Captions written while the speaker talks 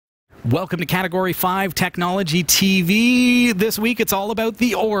Welcome to Category 5 Technology TV. This week it's all about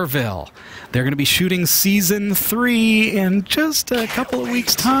the Orville. They're going to be shooting Season 3 in just a couple of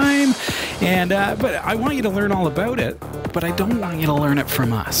weeks' time. But I want you to learn all about it, but I don't want you to learn it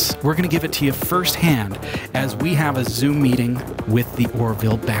from us. We're going to give it to you firsthand as we have a Zoom meeting with the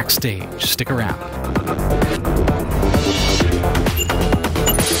Orville backstage. Stick around.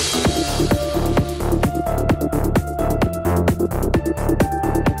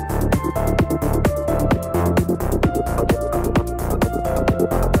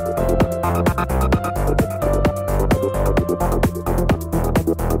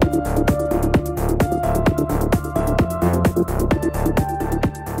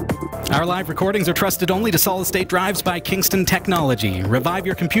 Our live recordings are trusted only to solid-state drives by Kingston Technology. Revive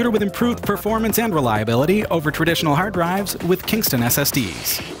your computer with improved performance and reliability over traditional hard drives with Kingston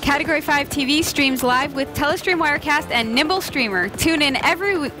SSDs. Category 5 TV streams live with Telestream Wirecast and Nimble Streamer. Tune in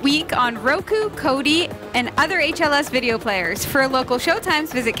every week on Roku, Kodi, and other HLS video players. For local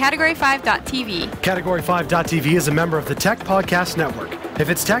showtimes, visit category5.tv. Category5.tv is a member of the Tech Podcast Network. If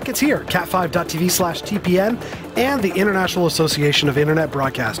it's tech, it's here. cat5.tv/TPN and the International Association of Internet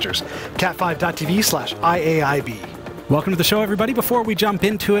Broadcasters. cat5.tv/IAIB. Welcome to the show, everybody. Before we jump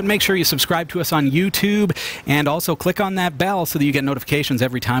into it, make sure you subscribe to us on YouTube and also click on that bell so that you get notifications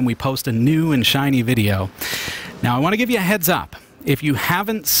every time we post a new and shiny video. Now, I want to give you a heads up. If you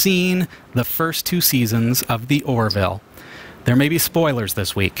haven't seen the first 2 seasons of The Orville, there may be spoilers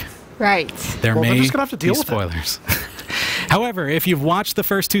this week. Right. There may just gonna have to deal be with spoilers. However, if you've watched the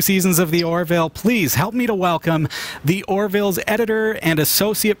first 2 seasons of The Orville, please help me to welcome The Orville's editor and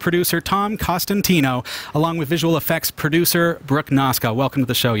associate producer, Tom Costantino, along with visual effects producer, Brooke Noska. Welcome to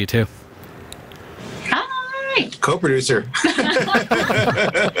the show, you two. Hi. Co-producer.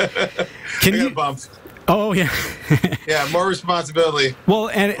 Can you bump? Oh, yeah. Yeah, more responsibility. Well,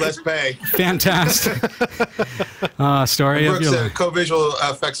 and less pay. Fantastic. Story of Brooke's your a life. co-visual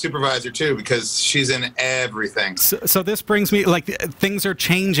effects supervisor too, because she's in everything. So this brings me, like, things are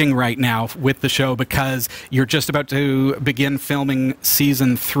changing right now with the show because you're just about to begin filming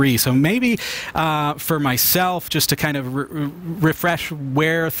Season 3. So maybe for myself, just to kind of refresh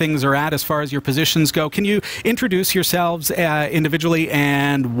where things are at as far as your positions go, can you introduce yourselves individually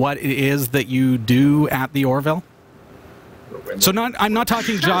and what it is that you do at the Orville? So I'm not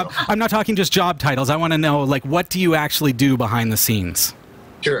talking job. I'm not talking just job titles. I want to know, like, what do you actually do behind the scenes?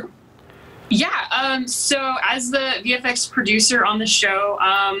 Sure. Yeah, so as the VFX producer on the show,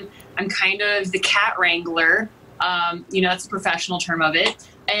 I'm kind of the cat wrangler. That's a professional term of it.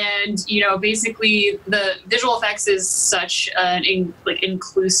 And, basically the visual effects is such an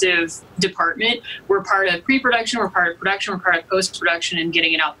inclusive department. We're part of pre-production, we're part of production, we're part of post-production and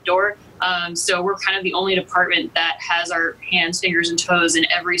getting it out the door. So we're kind of the only department that has our hands, fingers, and toes in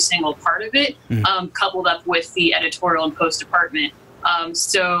every single part of it, coupled up with the editorial and post department.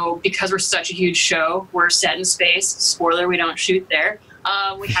 So because we're such a huge show, we're set in space. Spoiler, we don't shoot there.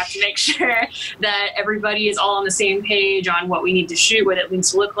 We have to make sure that everybody is all on the same page on what we need to shoot, what it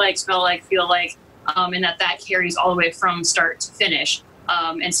needs to look like, smell like, feel like, and that carries all the way from start to finish.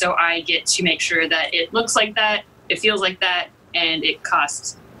 And so I get to make sure that it looks like that, it feels like that, and it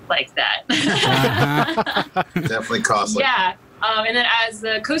costs like that. Definitely costly. Yeah. And then as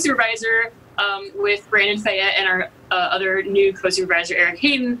the co-supervisor with Brandon Fayette and our other new co-supervisor, Eric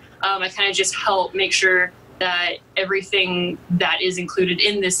Hayden, I kind of just help make sure that everything that is included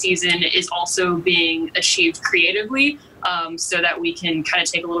in this season is also being achieved creatively, so that we can kind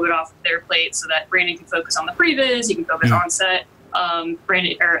of take a little bit off their plate so that Brandon can focus on the previs, he can focus on set,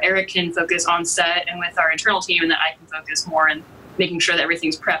 Eric can focus on set and with our internal team, and that I can focus more on making sure that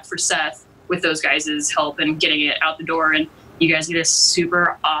everything's prepped for Seth with those guys' help and getting it out the door, and you guys get a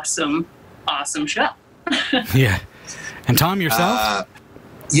super awesome show. Yeah. And Tom, yourself?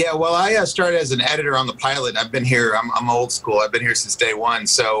 Yeah, well, I started as an editor on the pilot. I've been here. I'm old school. I've been here since day one.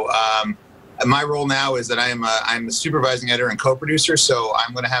 So my role now is that I'm a supervising editor and co-producer. So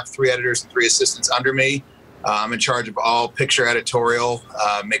I'm going to have 3 editors and 3 assistants under me. I'm in charge of all picture editorial,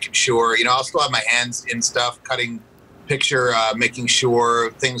 making sure, I'll still have my hands in stuff, cutting picture, making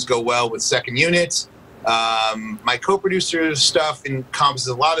sure things go well with second units. My co-producer stuff encompasses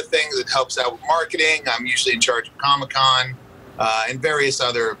a lot of things. It helps out with marketing. I'm usually in charge of Comic-Con and various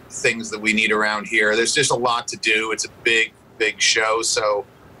other things that we need around here. There's just a lot to do. It's a big show, so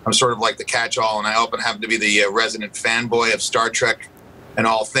I'm sort of like the catch-all, and I often happen to be the resident fanboy of Star Trek and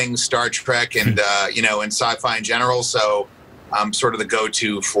all things Star Trek and, and sci-fi in general, so I'm sort of the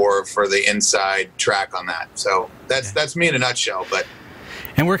go-to for the inside track on that. So that's me in a nutshell. But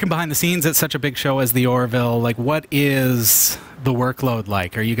and working behind the scenes at such a big show as the Orville, like, what is the workload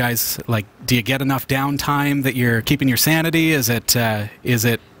like? Are you guys like, do you get enough downtime that you're keeping your sanity? Is it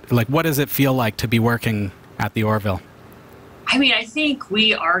like, what does it feel like to be working at the Orville? I mean, I think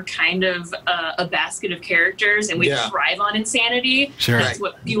we are kind of a basket of characters, and we thrive on insanity. Sure. That's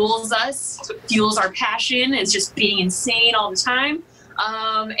what fuels us. That's what fuels our passion, is just being insane all the time.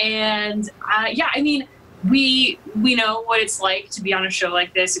 Yeah, I mean, we know what it's like to be on a show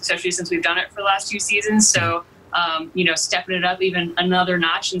like this, especially since we've done it for the last 2 seasons. So, you know, stepping it up even another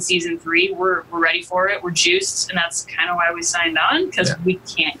notch in season 3, we're ready for it. We're juiced, and that's kind of why we signed on, because we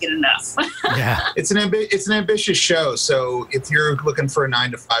can't get enough. Yeah, it's an ambitious show. So if you're looking for a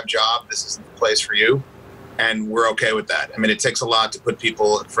 9-to-5 job, this isn't the place for you, and we're okay with that. I mean, it takes a lot to put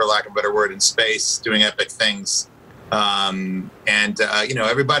people, for lack of a better word, in space doing epic things. You know,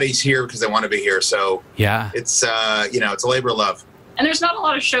 everybody's here because they want to be here. So yeah, it's you know, it's a labor of love. And there's not a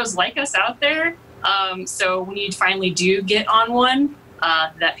lot of shows like us out there. So when you finally do get on one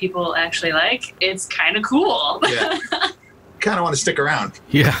that people actually like, it's kind of cool. Yeah. Kind of want to stick around.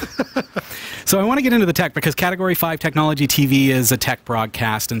 Yeah. So I want to get into the tech, because Category 5 Technology TV is a tech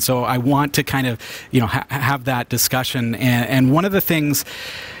broadcast, and so I want to kind of, you know, have that discussion. And one of the things,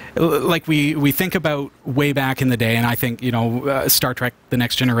 like we think about way back in the day, and I think, you know, Star Trek: The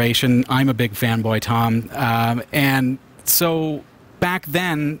Next Generation, I'm a big fanboy, Tom, and so back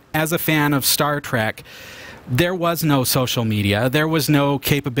then, as a fan of Star Trek, there was no social media. There was no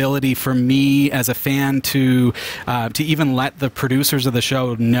capability for me as a fan to even let the producers of the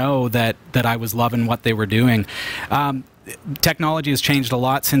show know that I was loving what they were doing. Technology has changed a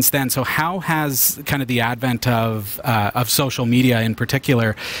lot since then. So how has kind of the advent of social media in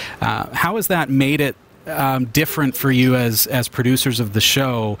particular, how has that made it different for you as producers of the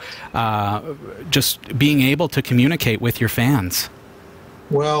show, just being able to communicate with your fans?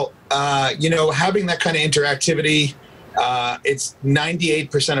 Well, you know, having that kind of interactivity, it's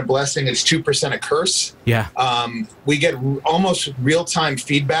 98% a blessing. It's 2% a curse. Yeah. We get almost real-time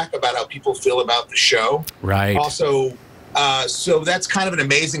feedback about how people feel about the show. Right. Also, so that's kind of an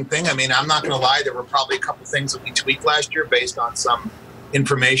amazing thing. I mean, I'm not going to lie. There were probably a couple things that we tweaked last year based on some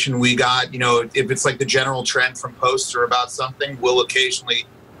information we got. You know, if it's like the general trend from posts or about something, we'll occasionally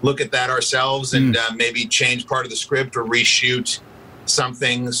look at that ourselves and maybe change part of the script or reshoot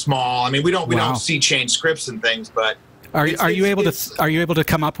something small. I mean, we don't see change scripts and things, but are you able to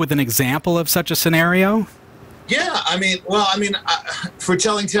come up with an example of such a scenario? Yeah, I mean, for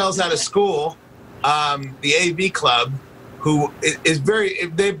telling tales out of school, the AV Club, who is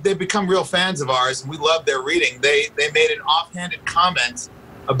they've become real fans of ours, and we love their reading. They made an offhanded comment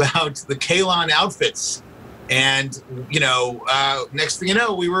about the Kalon outfits, and you know, next thing you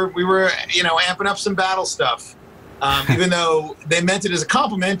know, we were you know, amping up some battle stuff. Even though they meant it as a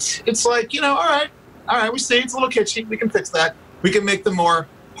compliment, it's like, you know, all right, we see it's a little kitschy. We can fix that. We can make them more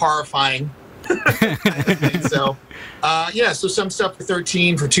horrifying. So, yeah. So some stuff for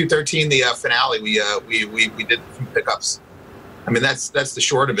 213, the finale, we did some pickups. I mean, that's the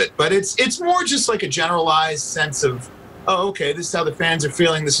short of it. But it's more just like a generalized sense of, oh, okay, this is how the fans are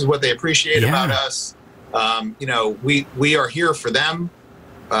feeling. This is what they appreciate about us. You know, we are here for them.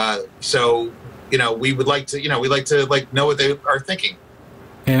 So. You know, we like to know what they are thinking.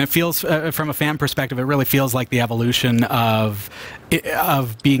 And it feels, from a fan perspective, it really feels like the evolution of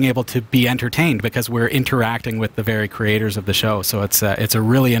being able to be entertained, because we're interacting with the very creators of the show. So it's a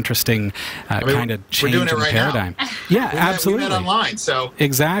really interesting kind of change in the paradigm. Yeah, absolutely. We met online, so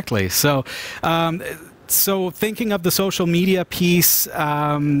exactly. So, so thinking of the social media piece.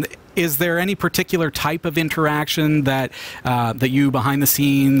 Is there any particular type of interaction that you behind the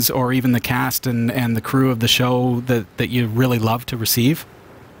scenes, or even the cast and the crew of the show, that you really love to receive?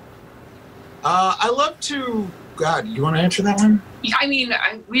 I love to. God, you want to answer that one? Yeah, I mean,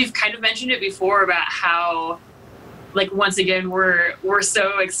 we've kind of mentioned it before about how, like, once again, we're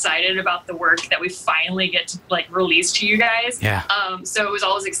so excited about the work that we finally get to like release to you guys. Yeah. So it was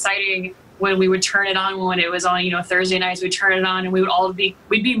always exciting when we would turn it on, when it was on, you know, Thursday nights, we'd turn it on and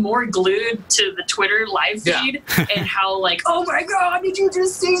we'd be more glued to the Twitter live feed and how like, oh my God, did you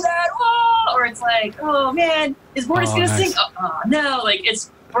just see that? Oh! Or it's like, oh man, is Mortis gonna sing? Oh no, like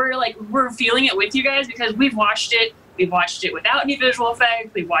we're feeling it with you guys, because we've watched it. We've watched it without any visual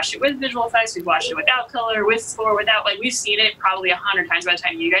effects. We've watched it with visual effects. We've watched it without color, with score, without, like, we've seen it probably 100 times by the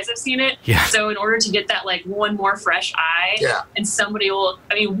time you guys have seen it. Yeah. So in order to get that, like, one more fresh eye, and somebody will,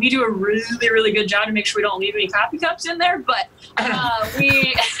 I mean, we do a really, really good job to make sure we don't leave any copy cups in there, but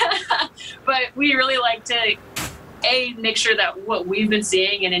we really like to, make sure that what we've been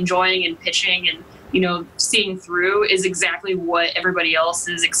seeing and enjoying and pitching and, you know, seeing through is exactly what everybody else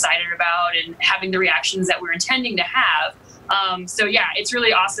is excited about, and having the reactions that we're intending to have. So yeah, it's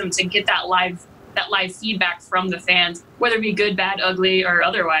really awesome to get that live feedback from the fans, whether it be good, bad, ugly, or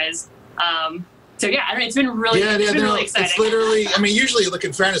otherwise. So yeah, I don't know, it's been really, really exciting. It's literally, I mean, usually, look,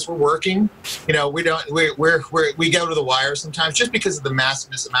 in fairness, we're working. We go to the wire sometimes just because of the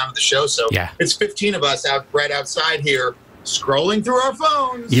massive amount of the show. So it's 15 of us right outside here scrolling through our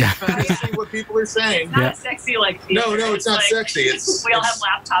phones, trying to see what people are saying. It's not sexy like theater. No, it's not like, sexy. We all have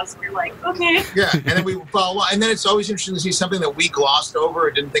laptops. We're like, okay. Yeah, and then we follow along. And then it's always interesting to see something that we glossed over or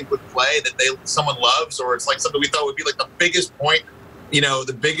didn't think would play that someone loves, or it's like something we thought would be like the biggest point.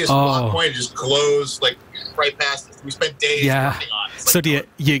 The biggest block point just glows like right past us. We spent days working on it. So do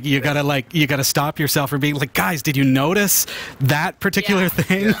you gotta stop yourself from being like, guys, did you notice that particular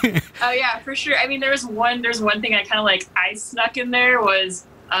thing? Yeah. Oh yeah, for sure. I mean, there's one thing I snuck in there was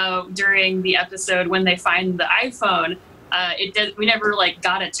during the episode when they find the iPhone. We never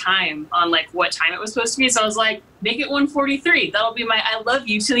got a time on what time it was supposed to be. So I was like, make it 1:43. That'll be my I love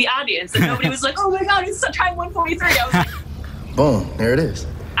you to the audience. And nobody was like, oh my god, it's time 1:43. I was like. Boom, there it is.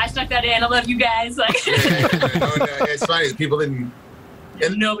 I stuck that in. I love you guys. It's funny. People didn't.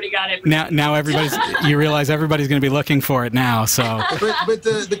 Nobody got it. Now you realize everybody's going to be looking for it now. So. But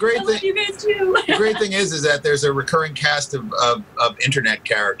the great thing. You guys too. The great thing is that there's a recurring cast of internet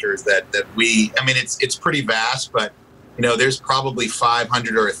characters that we. I mean, it's pretty vast, but there's probably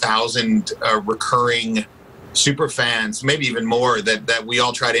 500 or 1,000 recurring super fans, maybe even more, that we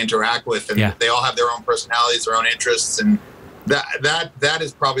all try to interact with, and they all have their own personalities, their own interests, and. That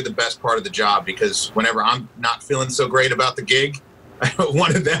is probably the best part of the job, because whenever I'm not feeling so great about the gig,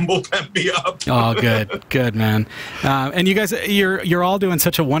 one of them will pep me up. Oh, good man. And you guys, you're all doing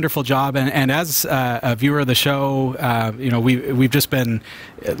such a wonderful job. And as a viewer of the show, we've just been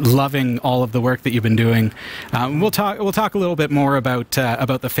loving all of the work that you've been doing. We'll talk a little bit more about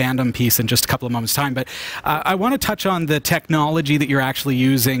the fandom piece in just a couple of moments' time. But I want to touch on the technology that you're actually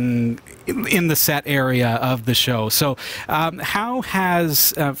using in the set area of the show. So how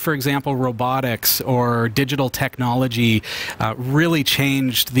has, for example, robotics or digital technology really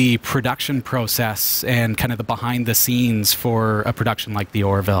changed the production process and kind of the behind the scenes for a production like the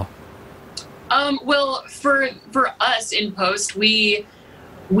Orville? Well, for us in post, we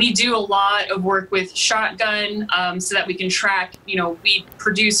do a lot of work with shotgun so that we can track, we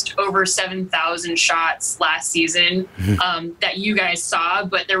produced over 7,000 shots last season that you guys saw,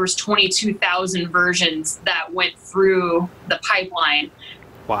 but there was 22,000 versions that went through the pipeline.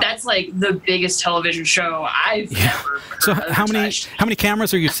 Wow. That's the biggest television show I've ever heard. So how many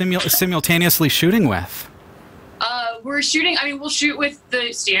cameras are you simultaneously shooting with? We're shooting. I mean, we'll shoot with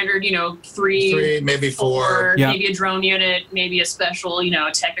the standard, three, maybe four, maybe a drone unit, maybe a special,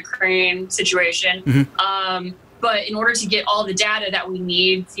 Technicrane situation. But in order to get all the data that we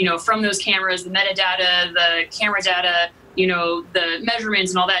need, from those cameras, the metadata, the camera data, the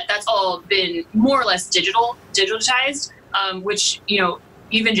measurements and all that, that's all been more or less digitized, which,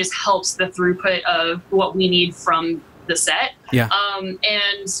 even just helps the throughput of what we need from the set. Yeah.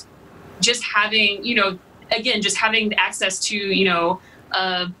 And just having, again, just having access to, we all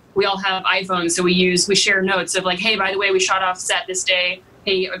have iPhones, so we share notes of hey, by the way, we shot off set this day.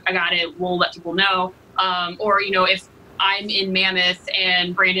 Hey, I got it. We'll let people know. Or, if I'm in Mammoth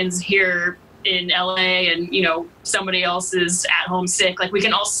and Brandon's here in LA and, somebody else is at home sick, we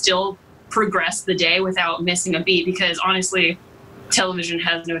can all still progress the day without missing a beat, because honestly, television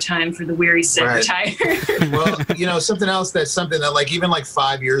has no time for the weary, sick, or tired. Well, something that even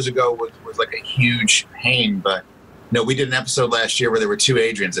 5 years ago was a huge pain, but we did an episode last year where there were two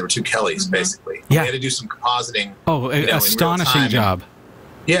Adrians, there were two Kellys, basically. Yeah. We had to do some compositing. Oh, astonishing job.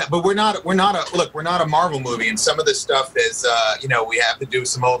 Yeah, but we're not a Marvel movie, and some of this stuff is we have to do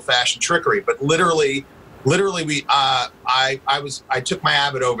some old-fashioned trickery, but literally I took my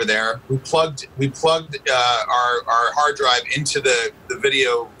Avid over there. We plugged our hard drive into the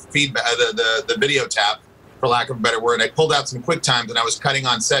video feedback, the video tap, for lack of a better word. I pulled out some QuickTimes, and I was cutting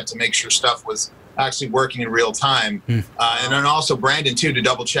on set to make sure stuff was actually working in real time. And then also Brandon too, to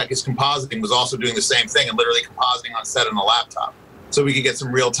double check his compositing, was also doing the same thing and literally compositing on set on a laptop, so we could get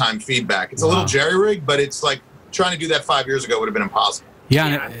some real time feedback. It's a little jerry-rigged, but it's trying to do that 5 years ago would have been impossible. Yeah,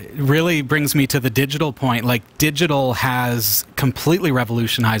 and it really brings me to the digital point. Digital has completely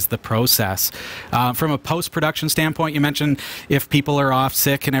revolutionized the process. From a post-production standpoint, you mentioned if people are off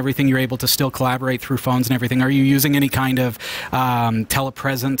sick and everything, you're able to still collaborate through phones and everything. Are you using any kind of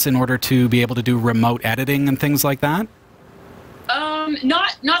telepresence in order to be able to do remote editing and things like that?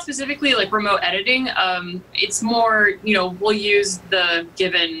 Not specifically remote editing. It's more, we'll use the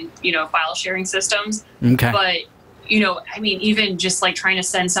given, file sharing systems. Okay. But I mean, even just like trying to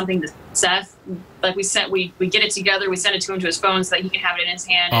send something to Seth, like we get it together, we send it to him to his phone so that he can have it in his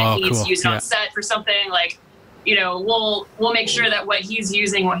hand, and if he needs to use it on set for something, like, we'll make sure that what he's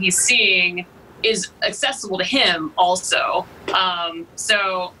using, what he's seeing, is accessible to him also.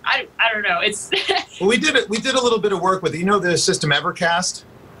 So I don't know. It's well, we did a little bit of work with the system Evercast.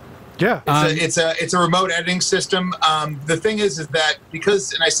 Yeah, it's a remote editing system. The thing is that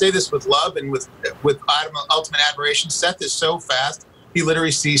because, and I say this with love and with ultimate admiration, Seth is so fast. He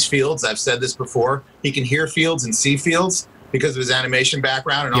literally sees fields. I've said this before. He can hear fields and see fields because of his animation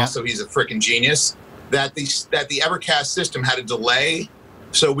background, and also he's a freaking genius. That the Evercast system had a delay,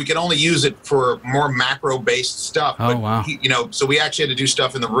 so we could only use it for more macro-based stuff. Oh, wow. So we actually had to do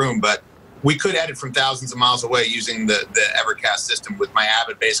stuff in the room, but we could edit from thousands of miles away using the Evercast system with my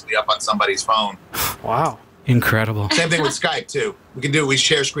Avid basically up on somebody's phone. Wow. Incredible. Same thing with Skype, too. We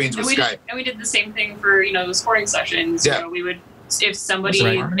share screens with Skype. And we did the same thing for, the scoring sessions. Yeah. We would, if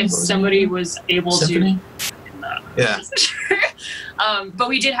somebody was able to... Yeah. But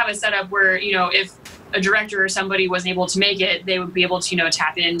we did have a setup where, if a director or somebody wasn't able to make it, they would be able to,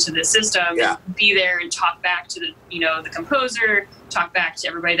 tap into the system, and be there and talk back to the, the composer, talk back to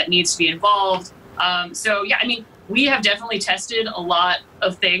everybody that needs to be involved. So yeah, I mean, we have definitely tested a lot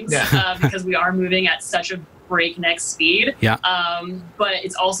of things because we are moving at such a breakneck speed. Yeah. But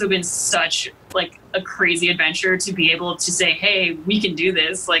it's also been such like a crazy adventure to be able to say, hey, we can do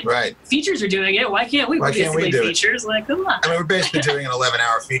this. Like, features are doing it. Why can't we? Why can't we do features? Like, come on. I mean, we're basically doing an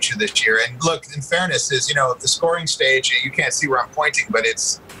 11-hour feature this year. And look, in fairness, is the scoring stage. You can't see where I'm pointing, but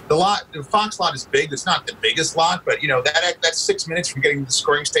it's the lot. The Fox lot is big. It's not the biggest lot, but that's 6 minutes from getting the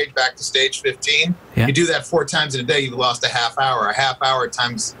scoring stage back to stage 15. Yeah. You do that 4 times in a day, you've lost a half hour. A half hour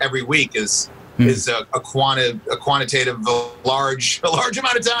times every week is a quantitative, large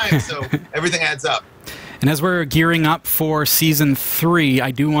amount of time. So everything adds up. And as we're gearing up for season 3,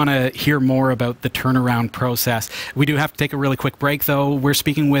 I do want to hear more about the turnaround process. We do have to take a really quick break, though. We're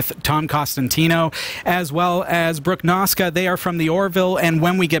speaking with Tom Costantino as well as Brooke Noska. They are from the Orville. And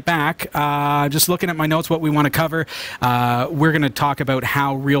when we get back, just looking at my notes, what we want to cover, we're going to talk about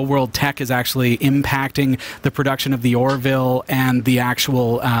how real-world tech is actually impacting the production of the Orville and the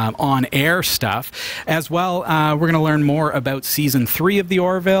actual on-air stuff. As well, we're going to learn more about season 3 of the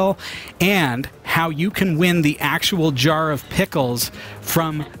Orville and how you can win the actual jar of pickles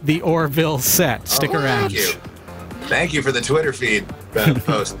from the Orville set. Stick around. Thank you. Thank you for the Twitter feed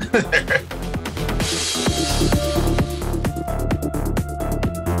post.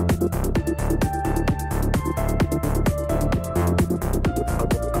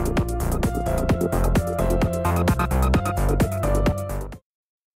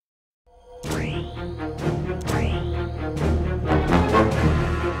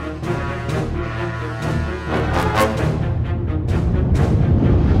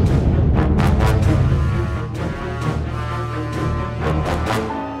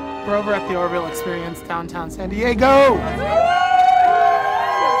 We're over at the Orville Experience, downtown San Diego.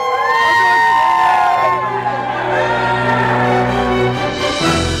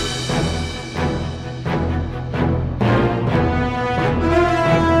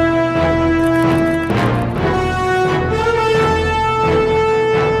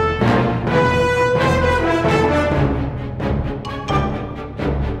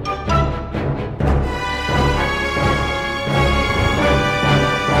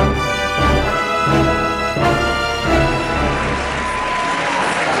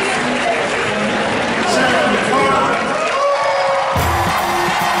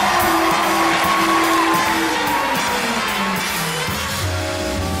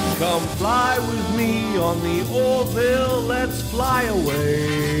 Come fly with me on the Orville, let's fly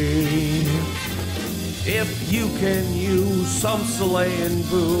away. If you can use some Chilean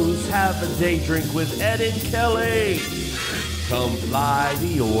booze, have a day drink with Ed and Kelly. Come fly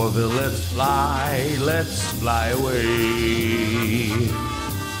the Orville, let's fly away.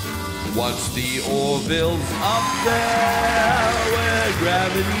 Once the Orville's up there, where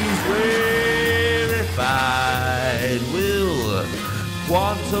gravity's rarefied, we'll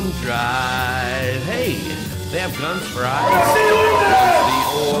quantum drive. Hey, they have guns for eyes. Once the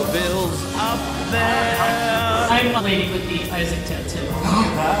Orville's up there. I'm a lady with the Isaac tattoo.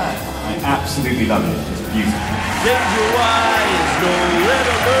 I absolutely love it. It's beautiful. Danger wise, no red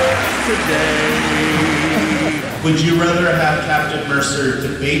alerts today. Would you rather have Captain Mercer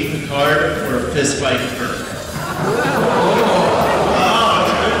debate the card or a fist fight first?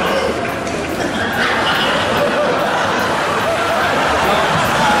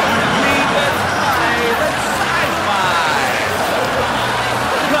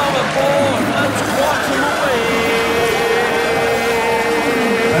 Come aboard, let's quantum away.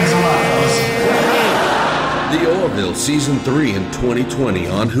 Season 3 in 2020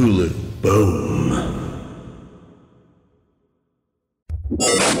 on Hulu. Boom.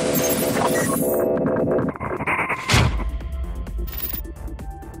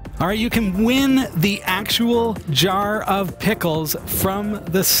 All right, you can win the actual jar of pickles from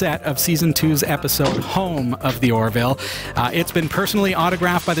the set of Season 2's episode Home of the Orville. It's been personally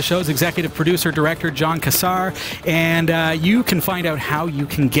autographed by the show's executive producer, director, John Cassar, and you can find out how you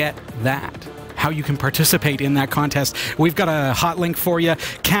can get that. How you can participate in that contest. We've got a hot link for you,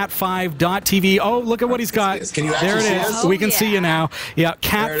 cat5.tv. Oh, look at what he's got. Can you there it is. see We can see you now. Yeah,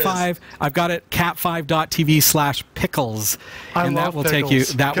 cat5. I've got it, cat5.tv/pickles. And that will take you.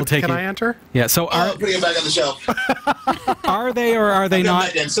 That will take you. Can I enter? Yeah. So I'll put it back on the shelf. are they or are they not?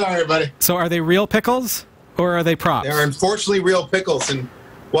 Sorry, buddy. So are they real pickles or are they props? They're unfortunately real pickles, and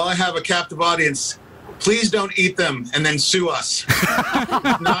while I have a captive audience, please don't eat them and then sue us.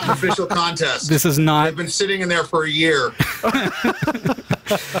 Not an official contest. This is not. They've been sitting in there for a year.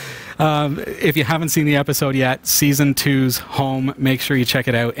 If you haven't seen the episode yet, Season 2's Home, make sure you check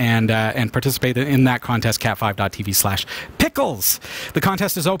it out and participate in that contest, cat5.tv/pickles. The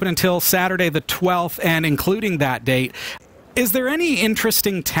contest is open until Saturday the 12th, and including that date, is there any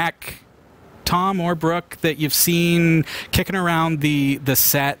interesting tech, Tom or Brooke, that you've seen kicking around the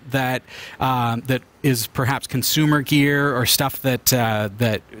set that that is perhaps consumer gear or stuff that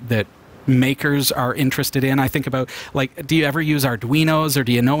makers are interested in? I think about, like, do you ever use Arduinos, or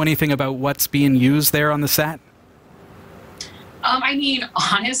do you know anything about what's being used there on the set? I mean,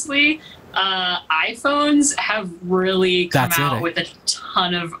 honestly, iPhones have really come out with a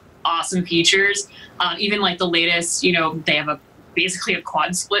ton of awesome features. Even like the latest, they have basically a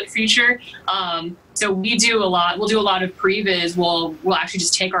quad split feature. So we'll do a lot of previs. We'll actually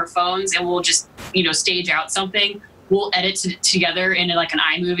just take our phones and we'll just, stage out something. We'll edit together into like an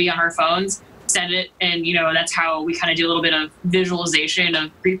iMovie on our phones, send it, and that's how we kind of do a little bit of visualization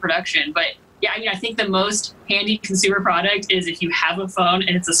of pre-production. But yeah, I mean, I think the most handy consumer product is if you have a phone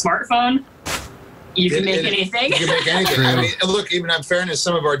and it's a smartphone, you can make anything. You can make anything. I mean, look, even in fairness,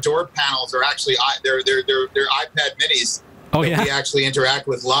 some of our door panels are actually they're iPad minis that we actually interact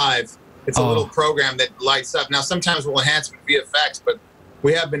with live. It's a little program that lights up. Now, sometimes we'll enhance with VFX, but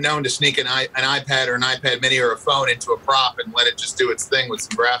we have been known to sneak an iPad or an iPad mini or a phone into a prop and let it just do its thing with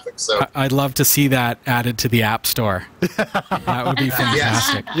some graphics. So I'd love to see that added to the App Store. That would be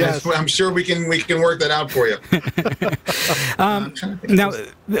fantastic. Yes, I'm sure we can work that out for you. Now,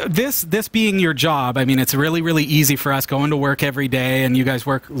 this being your job, I mean, it's really, really easy for us going to work every day, and you guys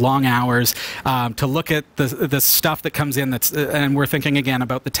work long hours, to look at the stuff that comes in and we're thinking again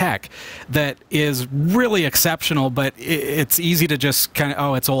about the tech that is really exceptional, but it's easy to just kind of,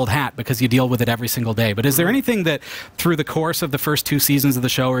 it's old hat because you deal with it every single day. But is there anything that through the course of the first 2 seasons of the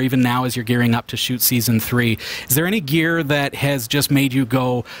show, or even now as you're gearing up to shoot Season 3, is there any gear that has just made you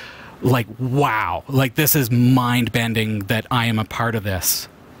go, like, wow, like this is mind-bending that I am a part of this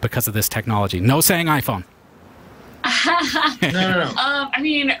because of this technology? No saying iPhone. No. I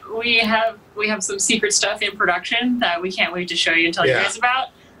mean, we have some secret stuff in production that we can't wait to show you and tell you guys about.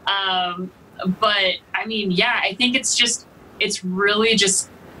 But I mean, yeah, I think it's really just,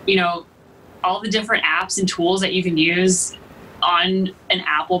 all the different apps and tools that you can use on an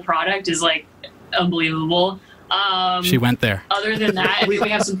Apple product is like unbelievable. She went there. Other than that, we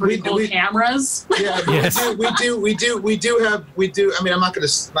have some pretty cool cameras. Yeah, we do have. I mean, I'm not going to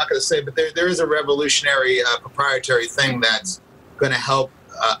say, but there is a revolutionary proprietary thing that's going to help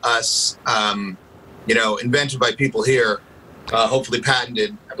us. Invented by people here, hopefully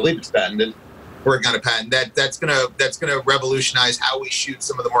patented. I believe it's patented. Working on a patent that's gonna revolutionize how we shoot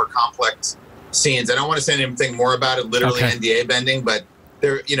some of the more complex scenes. I don't want to say anything more about it, literally NDA bending, but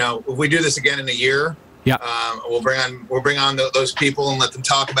there, if we do this again in a year, we'll bring on those people and let them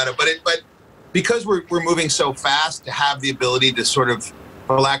talk about it. But because we're moving so fast, to have the ability to sort of,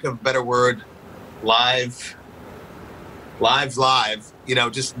 for lack of a better word, live,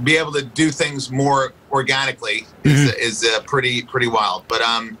 just be able to do things more organically is pretty wild. But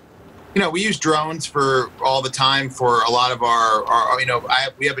we use drones for all the time for a lot of our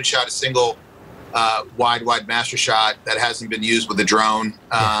we haven't shot a single wide master shot that hasn't been used with a drone.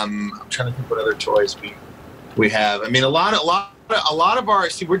 I'm trying to think what other toys we have. I mean, a lot of our,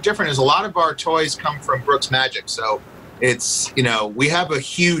 we're different, is a lot of our toys come from Brooks Magic. So it's, we have a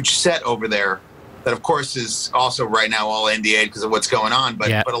huge set over there that of course is also right now all NDA because of what's going on.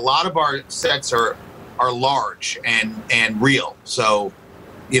 But a lot of our sets are large and real. So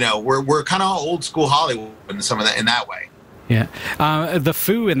we're kind of old school Hollywood in some of that, in that way. Yeah. The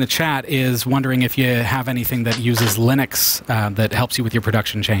Foo in the chat is wondering if you have anything that uses Linux that helps you with your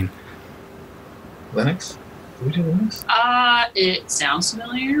production chain. Linux? Do we do Linux? It sounds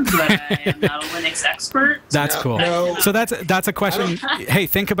familiar, but I am not a Linux expert. That's cool. No. So that's a question. Hey,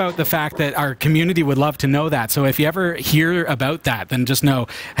 think about the fact that our community would love to know that. So if you ever hear about that, then just know,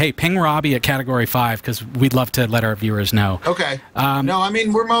 hey, ping Robbie at Category 5 because we'd love to let our viewers know. Okay. No, I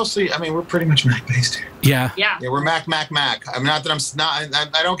mean we're pretty much Mac based here. Yeah. Yeah. Yeah, we're Mac. I'm not that I'm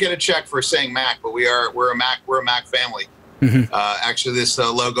not. I don't get a check for saying Mac, but we're a Mac family. Mm-hmm. Actually, this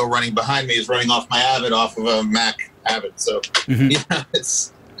logo running behind me is running off my Avid off of a Mac Avid. So yeah,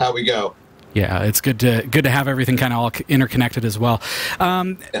 it's how we go. Yeah, it's good to have everything kind of all interconnected as well.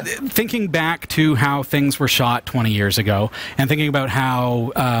 Thinking back to how things were shot 20 years ago, and thinking about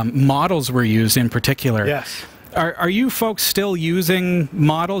how models were used in particular. Yes. Are you folks still using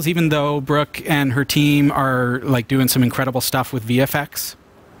models, even though Brooke and her team are like doing some incredible stuff with VFX?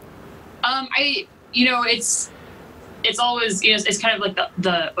 It's always, it's kind of like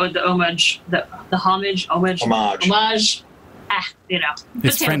the homage, the homage.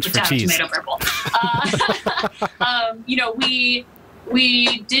 It's French for cheese. Tomato purple.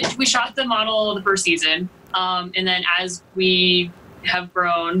 We shot the model the first season, and then as we have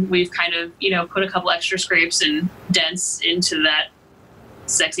grown, we've kind of put a couple extra scrapes and dents into that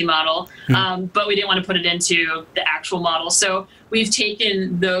sexy model, but we didn't want to put it into the actual model, so we've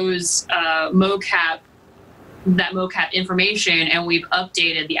taken those mocap information and we've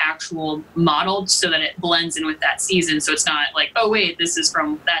updated the actual model so that it blends in with that season. So it's not like, oh wait, this is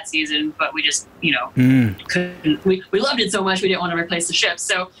from that season, but we just couldn't. We loved it so much we didn't want to replace the ship.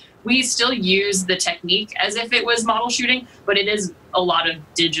 So we still use the technique as if it was model shooting, but it is a lot of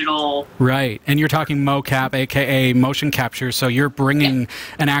digital. Right, and you're talking mocap, aka motion capture. So you're bringing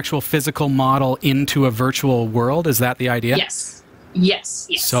an actual physical model into a virtual world. Is that the idea? Yes. Yes.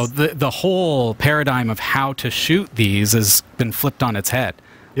 So the whole paradigm of how to shoot these has been flipped on its head.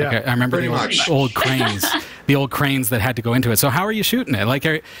 Yeah, like I remember the old cranes, the old cranes that had to go into it. So how are you shooting it? Like,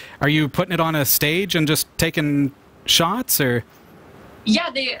 are you putting it on a stage and just taking shots, or?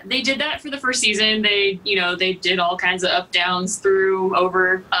 Yeah, they did that for the first season. They did all kinds of up downs through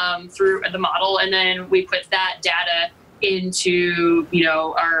the model, and then we put that data into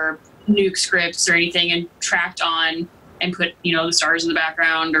our nuke scripts or anything and tracked on and put the stars in the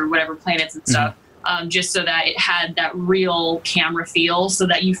background or whatever planets and stuff, just so that it had that real camera feel, so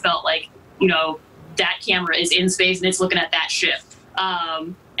that you felt like that camera is in space and it's looking at that ship.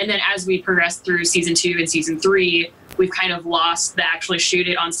 And then as we progressed through season 2 and season 3, we've kind of lost the actually shoot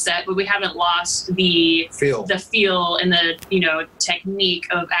it on set, but we haven't lost the feel and the technique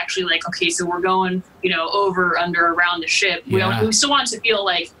of actually like, okay, so we're going over, under, around the ship. We still want to feel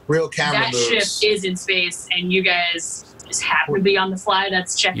like real camera that moves. Ship is in space and you guys just happen to be on the fly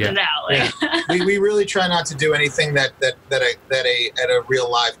that's checking it out. Like, we really try not to do anything that a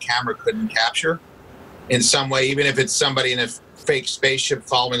real live camera couldn't capture in some way, even if it's somebody in a fake spaceship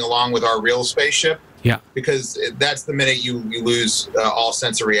following along with our real spaceship. Yeah, because that's the minute you lose all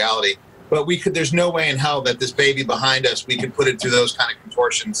sense of reality. But there's no way in hell that this baby behind us, we could put it through those kind of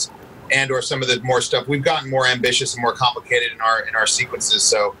contortions and or some of the more stuff. We've gotten more ambitious and more complicated in our sequences.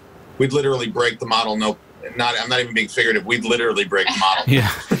 So we'd literally break the model. I'm not even being figurative. We'd literally break the model.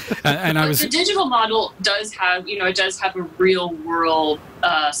 Yeah, and the digital model does have a real world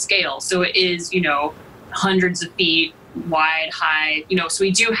scale. So it is hundreds of feet wide, high. So we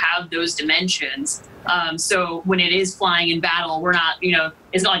do have those dimensions. So when it is flying in battle, we're not,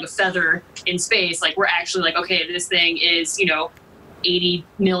 it's not like a feather in space. Like we're actually like, okay, this thing is, 80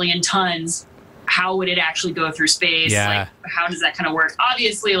 million tons. How would it actually go through space? Yeah. Like, how does that kind of work?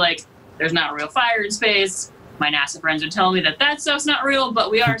 Obviously, like, there's not real fire in space. My NASA friends would tell me that stuff's not real, but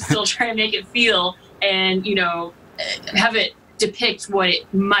we are still trying to make it feel and, have it depict what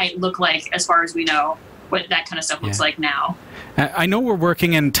it might look like as far as we know what that kind of stuff looks like now. I know we're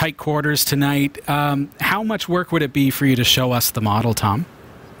working in tight quarters tonight. How much work would it be for you to show us the model, Tom?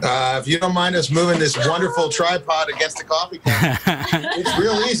 If you don't mind us moving this wonderful tripod against the coffee cup, it's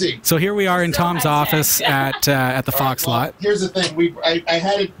real easy. So here we are in Tom's office at the Fox lot. Here's the thing: I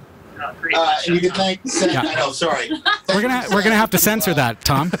had it. You can thank. I know. Sorry. We're gonna have to censor that,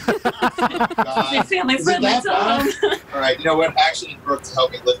 Tom. Family friendly, Tom. All right. You know what? Actually, Brooke to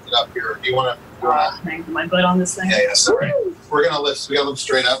help me lift it up here. Do you want to? Can I put my butt on this thing? Yeah. Sorry. We're gonna lift. We gotta lift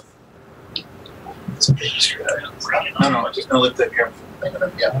straight up. No. Just gonna lift that here.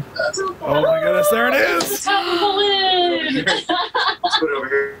 Yeah. Oh my goodness! There it is. Let's put it over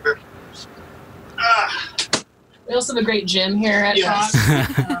here. We also have a great gym here at Fox.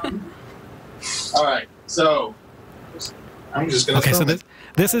 All right, so I'm just gonna. Okay, so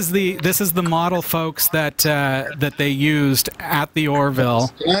This is the model, folks, that that they used at the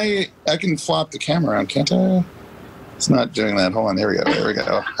Orville. I can flop the camera around, can't I? It's not doing that. Hold on. There we go. There we go.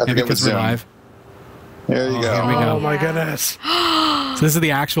 I have to get with Zoom. Live. There you go. Here we go. Oh my goodness! So this is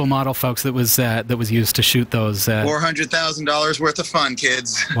the actual model, folks, that was used to shoot those. $400,000 worth of fun,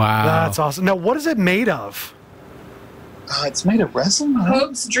 kids. Wow, that's awesome. Now, what is it made of? It's made of resin.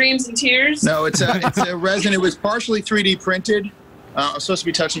 Hopes, dreams, and tears. No, it's a resin. It was partially 3D printed. I'm supposed to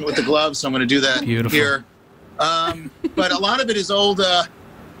be touching it with the gloves, so I'm going to do that here. But a lot of it is old. There's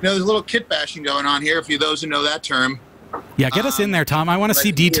a little kit bashing going on here. For those who know that term. Yeah, get us in there, Tom. I want to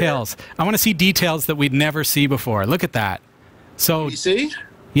see details. I want to see details that we'd never see before. Look at that. So you see?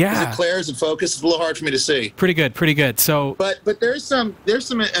 Yeah. Is it clear? Is it focused? It's a little hard for me to see. Pretty good, pretty good. So, but there's some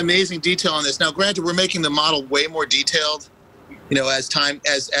amazing detail on this. Now, granted, we're making the model way more detailed. As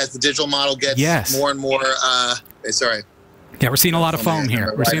the digital model gets more and more. Sorry. Yeah, we're seeing a lot of foam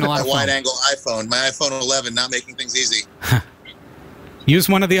here. We're seeing a lot of foam. Wide-angle iPhone, my iPhone 11, not making things easy. Use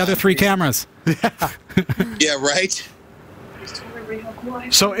one of the other 3 cameras. Yeah, right.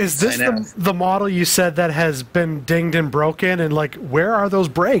 So is this the model you said that has been dinged and broken, and where are those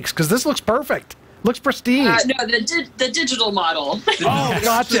brakes? Because this looks perfect, looks pristine. No, the digital model. Oh,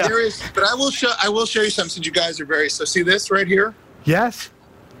 gotcha. So there is, but I will show you something since you guys are so see this right here? Yes.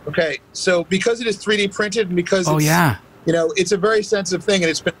 Okay, so because it is 3D printed and because it's a very sensitive thing and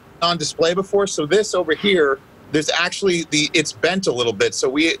it's been on display before. So this over here, there's actually it's bent a little bit. So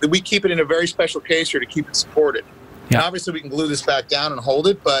we keep it in a very special case here to keep it supported. Yeah. And obviously, we can glue this back down and hold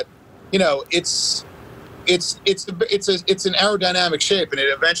it, but it's an aerodynamic shape, and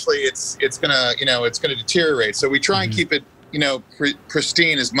eventually it's gonna deteriorate. So we try and keep it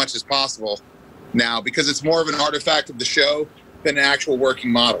pristine as much as possible now because it's more of an artifact of the show than an actual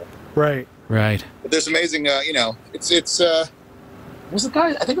working model. Right. Right. But there's amazing. Was the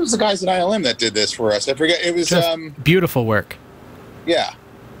guy? I think it was the guys at ILM that did this for us. I forget. It was just beautiful work. Yeah.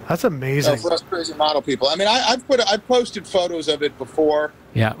 That's amazing. For us crazy model people. I mean, I've posted photos of it before.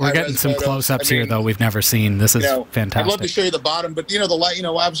 Yeah, we're getting some close-ups here, though, we've never seen. This is fantastic. I'd love to show you the bottom, but, the light,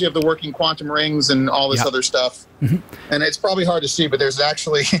 obviously you have the working quantum rings and all this other stuff. Mm-hmm. And it's probably hard to see, but there's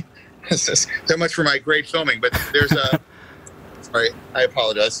actually, so much for my great filming, but there's a, sorry, I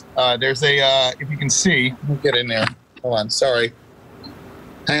apologize. There's a, if you can see, let me get in there. Hold on, sorry.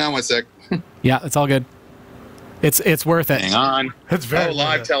 Hang on one sec. Yeah, it's all good. It's worth it. Hang on. It's very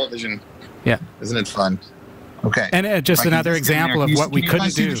live television. Yeah. Isn't it fun? Okay. And just another example of what we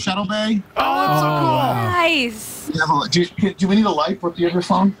couldn't do. The shuttle bay? Oh, that's so cool. Wow. Nice. Do we need a light with your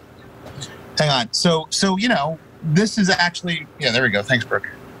phone? Hang on. So this is actually, there we go. Thanks, Brooke.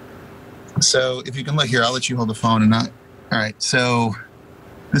 So if you can look here, I'll let you hold the phone and not. All right. So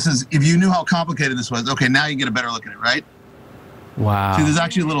this is, if you knew how complicated this was, okay, now you get a better look at it, right? Wow. See, there's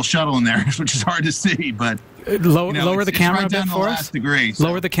actually a little shuttle in there, which is hard to see, but lower the camera a bit for us. Degree, so.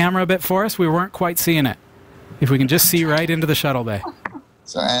 Lower the camera a bit for us. We weren't quite seeing it. If we can just see right into the shuttle bay.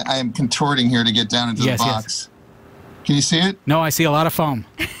 So I am contorting here to get down into the box. Yes. Can you see it? No, I see a lot of foam.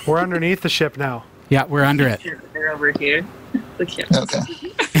 We're underneath the ship now. Yeah, we're under it. They're over here. Okay.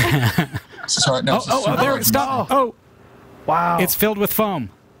 Sorry, no. There, stop. Oh, wow. It's filled with foam.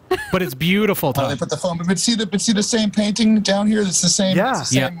 But it's beautiful, Tom. They put the foam, but see the same painting down here. It's the same. Yeah.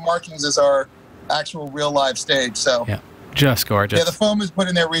 It's the same markings as our actual real live stage. So just gorgeous. Yeah, the foam was put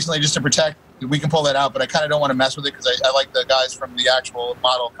in there recently just to protect. We can pull that out, but I kind of don't want to mess with it because I like the guys from the actual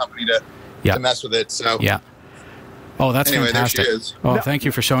model company to mess with it. So Oh, that's anyway, fantastic. There she is. Oh, thank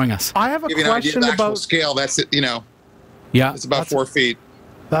you for showing us. I have a question about scale. That's it. Yeah, it's about 4 feet.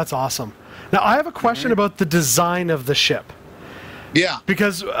 That's awesome. Now I have a question about the design of the ship. Yeah.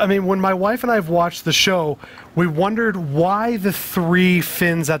 Because, I mean, when my wife and I have watched the show, we wondered why the 3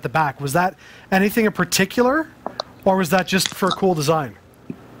 fins at the back. Was that anything in particular, or was that just for a cool design?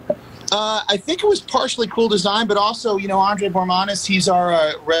 I think it was partially cool design, but also, Andre Bormanis, he's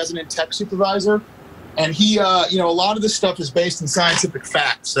our resident tech supervisor, and he, a lot of this stuff is based in scientific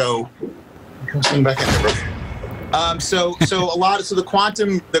fact. So, back in there, so the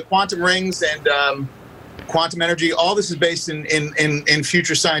quantum rings and quantum energy, all this is based in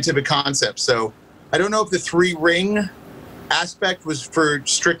future scientific concepts. So I don't know if the 3-ring aspect was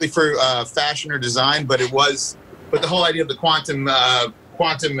strictly for fashion or design, but the whole idea of the quantum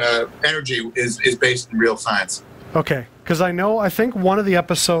energy is based in real science. Okay, because I think one of the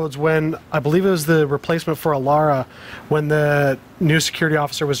episodes when, I believe it was the replacement for Alara, when the new security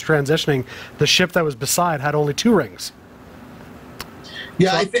officer was transitioning, the ship that was beside had only 2 rings.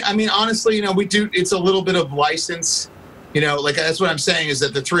 Yeah, I mean, honestly, we do. It's a little bit of license, that's what I'm saying is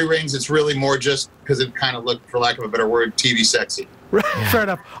that the 3 rings. It's really more just because it kind of looked, for lack of a better word, TV sexy. Fair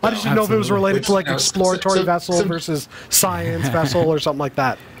enough. I just didn't know if it was related to like exploratory vessel versus science vessel or something like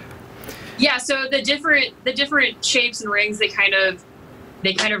that. Yeah, so the different shapes and rings, they kind of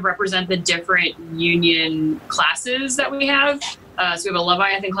represent the different Union classes that we have. So we have a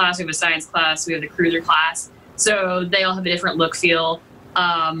Leviathan class, we have a science class, we have the cruiser class. So they all have a different look, feel,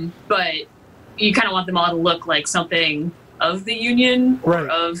 but you kind of want them all to look like something of the Union or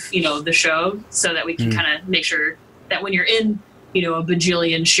of the show, so that we can kind of make sure that when you're in a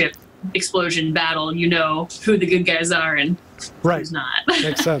bajillion ship explosion battle, you know who the good guys are and who's not.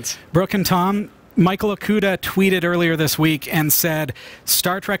 Makes sense. Brooke and Tom, Michael Okuda tweeted earlier this week and said,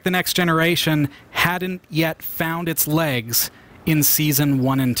 Star Trek The Next Generation hadn't yet found its legs in Season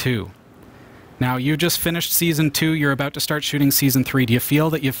 1 and 2. Now, you just finished Season 2. You're about to start shooting Season 3. Do you feel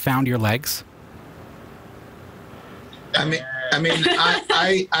that you've found your legs?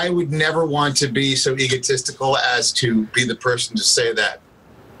 I would never want to be so egotistical as to be the person to say that.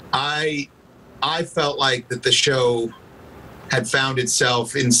 I felt like that the show had found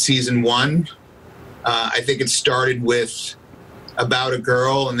itself in Season 1. I think it started with About a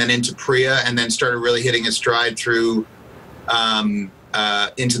Girl and then into Priya, and then started really hitting its stride through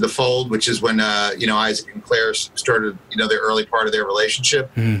Into the Fold, which is when Isaac and Claire started the early part of their relationship.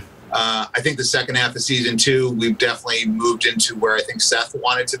 I think the second half of Season 2, we've definitely moved into where I think Seth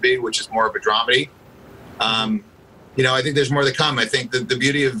wanted to be, which is more of a dramedy. I think there's more to come. I think that the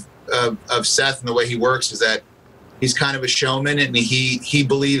beauty of Seth and the way he works is that he's kind of a showman, and he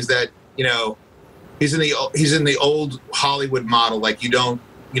believes that he's in the old Hollywood model. Like you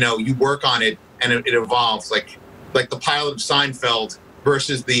work on it and it evolves, like the pilot of Seinfeld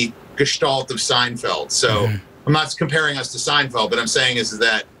versus the Gestalt of Seinfeld. So I'm not comparing us to Seinfeld, but I'm saying is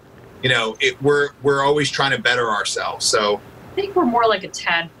that we're always trying to better ourselves. So I think we're more like a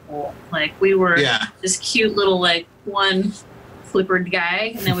tadpole. Like we were this cute little one flippered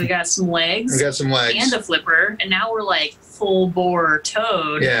guy, and then we got some legs. We got some legs. And a flipper, and now we're like full bore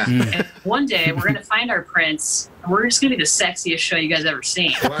toad. Yeah. And one day we're gonna find our prince, and we're just gonna be the sexiest show you guys ever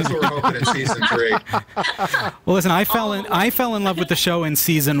seen. Well, that's what we're hoping in Season 3. Well, listen, I fell in love with the show in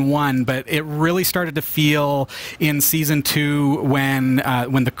Season 1, but it really started to feel in Season 2 when the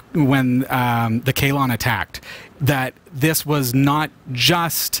Kaylon attacked, that this was not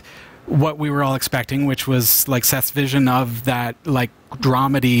just what we were all expecting, which was like Seth's vision of that like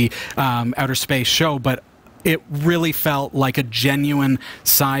dramedy outer space show, but it really felt like a genuine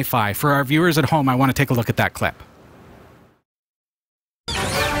sci-fi. For our viewers at home, I want to take a look at that clip.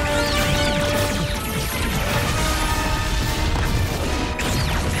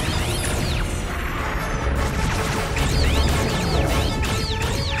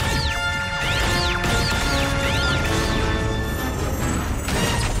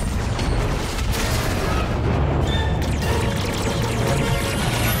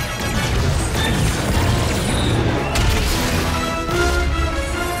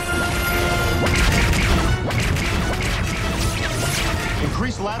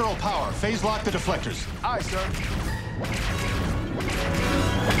 Lateral power. Phase lock the deflectors. Aye, sir.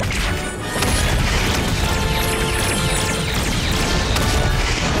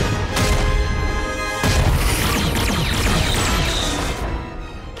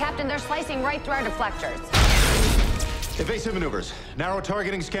 Captain, they're slicing right through our deflectors. Evasive maneuvers. Narrow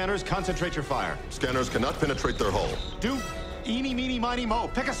targeting scanners. Concentrate your fire. Scanners cannot penetrate their hull. Do eeny, meeny, miny, mo.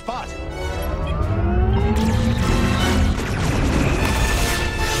 Pick a spot.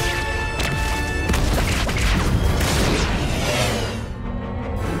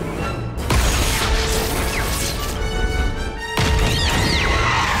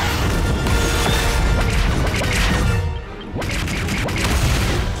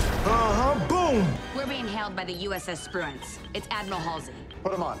 By the USS Spruance. It's Admiral Halsey.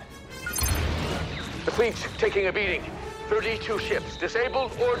 Put him on. The fleet's taking a beating. 32 ships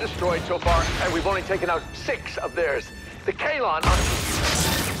disabled or destroyed so far, and we've only taken out 6 of theirs. The Kaylon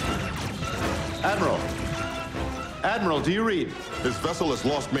Admiral. Admiral, do you read? This vessel has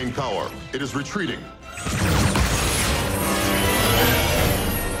lost main power. It is retreating.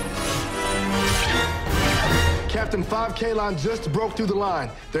 Captain, 5 Kaylon just broke through the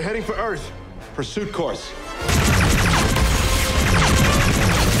line. They're heading for Earth. Pursuit course.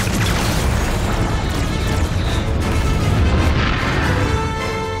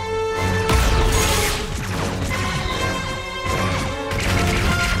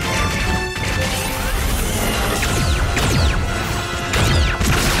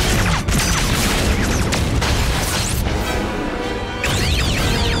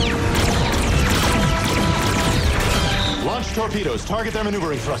 Launch torpedoes. Target their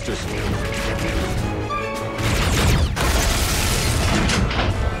maneuvering thrusters.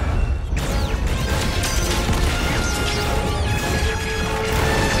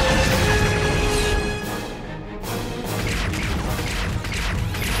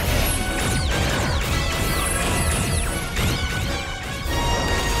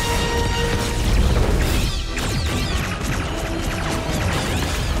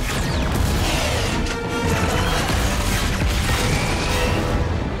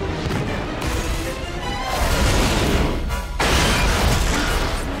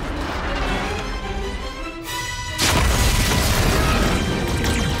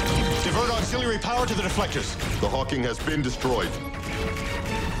 The Hawking has been destroyed.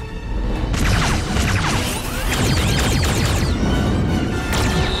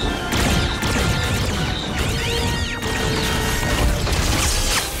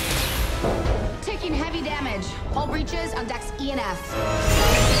 Taking heavy damage. Hull breaches on decks E and F.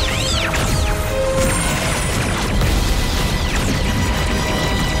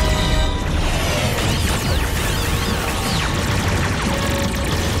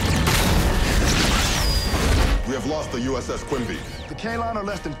 We have lost the USS Quimby. The K-Line are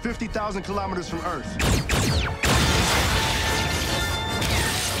less than 50,000 kilometers from Earth.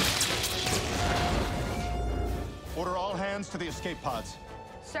 Order all hands to the escape pods.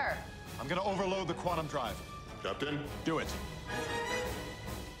 Sir. I'm gonna overload the quantum drive. Captain? Do it.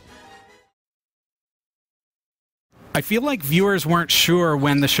 I feel like viewers weren't sure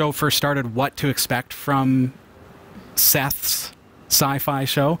when the show first started what to expect from Seth's sci-fi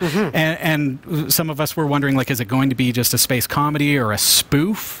show, and some of us were wondering, like, is it going to be just a space comedy or a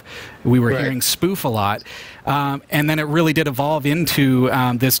spoof? We were hearing spoof a lot, and then it really did evolve into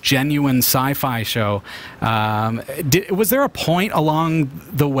this genuine sci-fi show. Was there a point along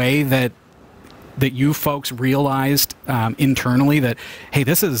the way that you folks realized internally that, hey,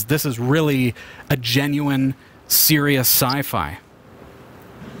 this is really a genuine, serious sci-fi?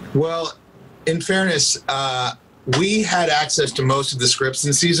 Well, in fairness, we had access to most of the scripts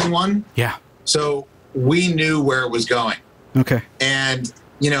in season 1. Yeah. So we knew where it was going. Okay. And,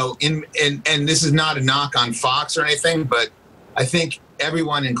 you know, and this is not a knock on Fox or anything, but I think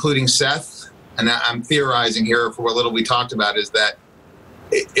everyone, including Seth, and I'm theorizing here for what little we talked about, is that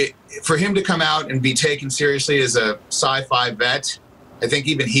for him to come out and be taken seriously as a sci-fi vet, I think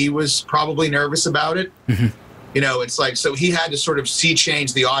even he was probably nervous about it. You know, it's like, so he had to sort of sea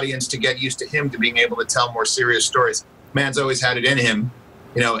change the audience to get used to him to being able to tell more serious stories. Man's always had it in him.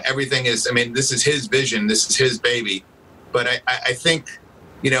 You know, everything is, I mean, this is his vision. This is his baby. But I think,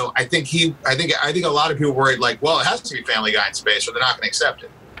 you know, I think a lot of people worried, like, well, it has to be Family Guy in space or they're not going to accept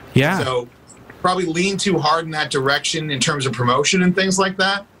it. Yeah. So probably lean too hard in that direction in terms of promotion and things like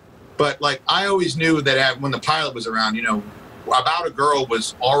that. But, like, I always knew that when the pilot was around, you know, About a Girl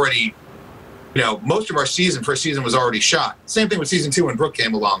was already, you know, most of our first season was already shot. Same thing with season 2 when Brooke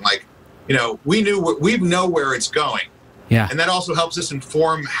came along. Like, you know, we know where it's going. Yeah. And that also helps us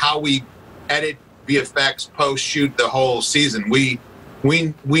inform how we edit, VFX, post, shoot the whole season. We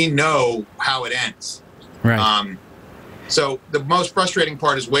know how it ends. Right. So the most frustrating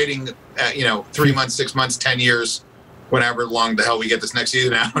part is waiting, you know, 3 months, 6 months, 10 years, whenever long the hell we get this next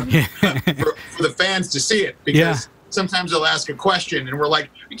season out, for the fans to see it. Because sometimes they'll ask a question and we're like,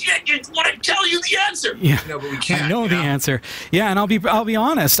 yeah, I just want to tell you the answer. Yeah. You know, but we can't. I know the answer. Yeah, and I'll be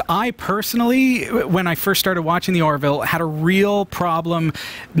honest, I personally, when I first started watching the Orville, had a real problem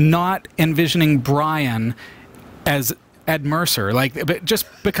not envisioning Brian as Ed Mercer, like, just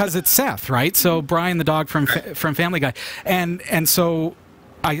because it's Seth, right? So Brian the dog from Family Guy. And so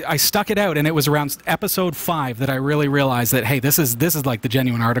I stuck it out, and it was around episode 5 that I really realized that, hey, this is like the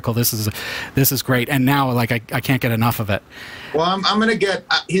genuine article. This is great, and now, like, I can't get enough of it. Well, I'm gonna get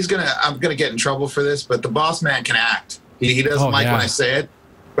in trouble for this, but the boss man can act. He doesn't like when I say it,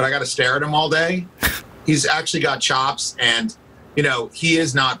 but I got to stare at him all day. He's actually got chops, and you know he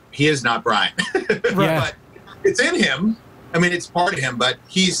is not Brian. But it's in him. I mean, it's part of him, but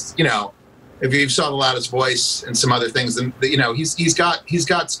he's, you know, if you saw the loudest voice and some other things, then, you know, he's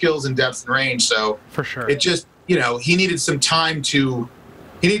got skills and depth and range. So for sure, it just, you know, he needed some screen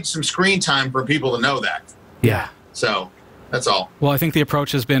time for people to know that. Yeah. So that's all. Well, I think the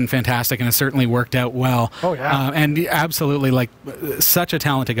approach has been fantastic, and it's certainly worked out well. Oh, yeah. And absolutely, like, such a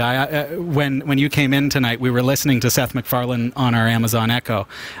talented guy. When you came in tonight, we were listening to Seth MacFarlane on our Amazon Echo.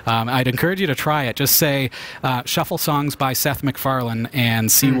 I'd encourage you to try it. Just say "Shuffle Songs" by Seth MacFarlane and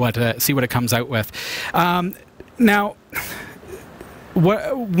see what it comes out with. Now,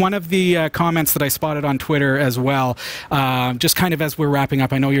 one of the comments that I spotted on Twitter as well, just kind of as we're wrapping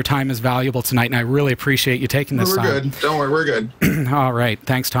up, I know your time is valuable tonight, and I really appreciate you taking this time. We're good. Don't worry, we're good. All right.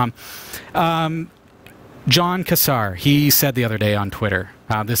 Thanks, Tom. John Cassar, he said the other day on Twitter,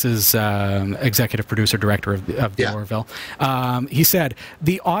 this is executive producer, director of the Orville, he said,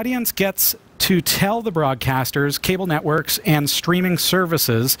 the audience gets to tell the broadcasters, cable networks, and streaming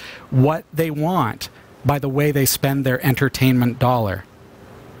services what they want by the way they spend their entertainment dollar.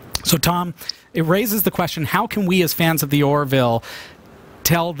 So, Tom, it raises the question, how can we as fans of the Orville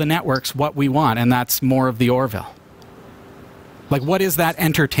tell the networks what we want, and that's more of the Orville? Like, what is that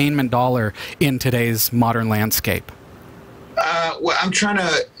entertainment dollar in today's modern landscape? Well, I'm trying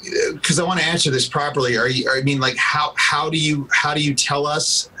to, because I want to answer this properly. I mean, like, how do you tell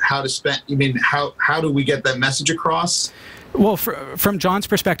us how to spend. You mean how do we get that message across? Well, from John's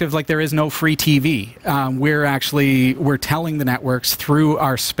perspective, like, there is no free TV. We're telling the networks through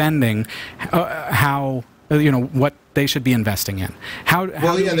our spending how, what they should be investing in.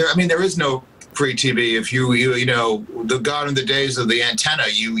 There is no free TV. If you know, the God in the days of the antenna,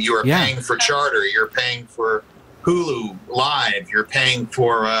 you are paying for Charter, you're paying for Hulu Live, you're paying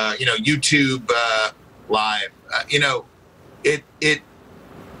for YouTube Live.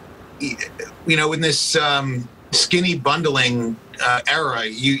 In this skinny bundling era,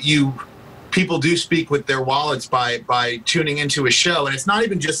 people do speak with their wallets by tuning into a show, and it's not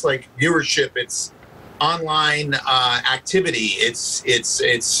even just like viewership, it's online activity, it's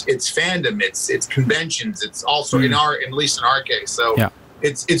fandom, it's conventions, it's also at least in our case. So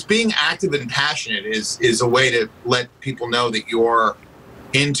it's being active and passionate is a way to let people know that you're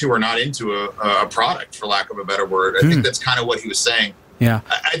into or not into a product, for lack of a better word. I think that's kind of what he was saying. Yeah,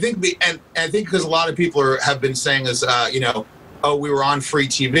 I think because a lot of people have been saying is, oh, we were on free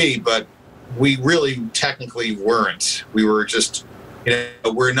TV, but we really technically weren't. We were just,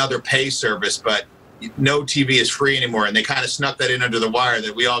 we're another pay service, but no TV is free anymore. And they kind of snuck that in under the wire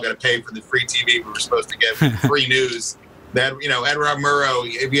that we all got to pay for the free TV we were supposed to get, free news. That, Edward Murrow,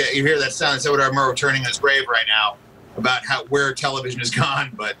 if you hear that sound, it's Edward Murrow turning his grave right now about where television has gone.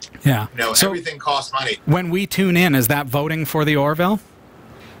 But, so everything costs money. When we tune in, is that voting for the Orville?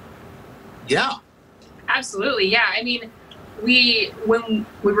 Yeah. Absolutely. Yeah. I mean, when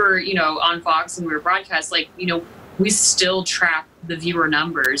we were, on Fox and we were broadcast, we still track the viewer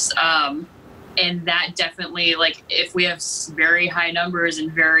numbers. And that definitely, if we have very high numbers and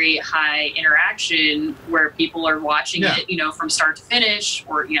very high interaction where people are watching it, from start to finish,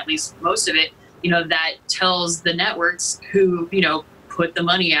 or at least most of it, that tells the networks who, put the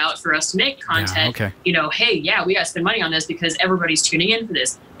money out for us to make content, hey, we got to spend money on this because everybody's tuning in for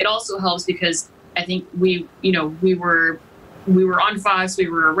this. It also helps because I think we were on Fox, we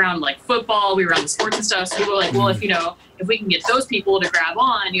were around football, we were on the sports and stuff. So we were like, well, if we can get those people to grab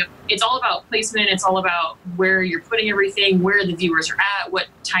on, it's all about placement. It's all about where you're putting everything, where the viewers are at, what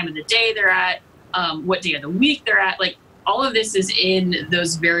time of the day they're at, what day of the week they're at. All of this is in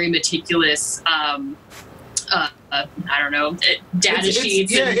those very meticulous, data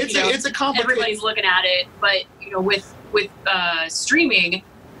sheets. It's a complicated. Everybody's looking at it, but with streaming,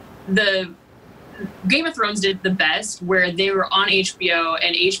 the Game of Thrones did the best, where they were on HBO,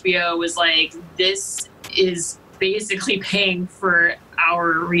 and HBO was like, "This is basically paying for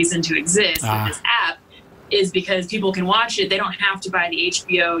our reason to exist with this app." Is because people can watch it. They don't have to buy the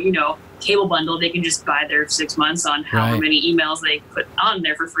HBO, cable bundle. They can just buy their 6 months on however many emails they put on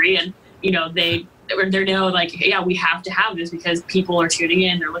there for free, and they're now we have to have this because people are tuning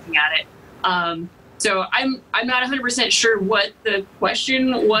in, they're looking at it. So I'm not 100% sure what the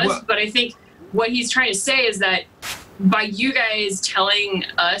question was, but I think what he's trying to say is that by you guys telling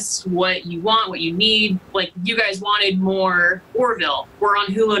us what you want, what you need, you guys wanted more Orville. We're on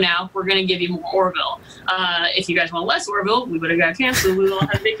Hulu now. We're going to give you more Orville. If you guys want less Orville, we would have got canceled. We will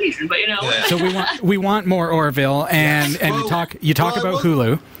have vacation, but So we want more Orville, and you talk about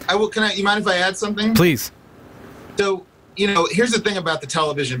Hulu. You mind if I add something? Please. So, here's the thing about the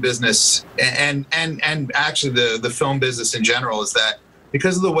television business and actually the film business in general is that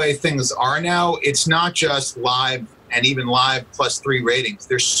because of the way things are now, it's not just live and even live +3 ratings.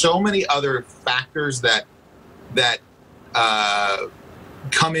 There's so many other factors that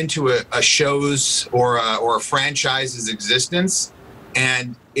come into a show's or a franchise's existence,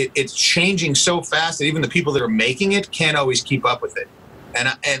 and it's changing so fast that even the people that are making it can't always keep up with it. And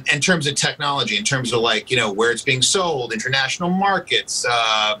in terms of technology, in terms of where it's being sold, international markets,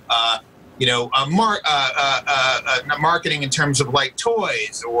 marketing in terms of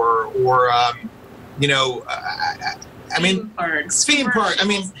toys or theme park.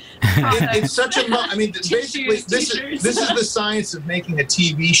 It's such a. Basically, this is the science of making a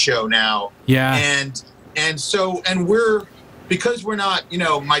TV show now. Yeah. And we're, because we're not,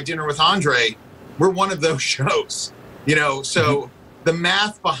 My Dinner with Andre, we're one of those shows. So. The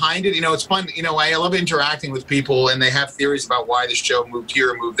math behind it, it's fun. I love interacting with people, and they have theories about why the show moved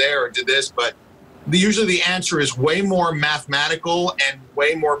here, or moved there, or did this. But usually the answer is way more mathematical and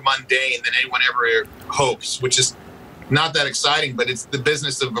way more mundane than anyone ever hopes, which is not that exciting, but it's the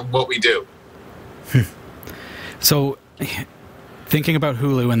business of what we do. So, thinking about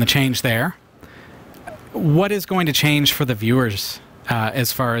Hulu and the change there, what is going to change for the viewers?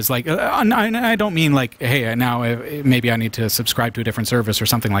 As far as I don't mean hey, now maybe I need to subscribe to a different service or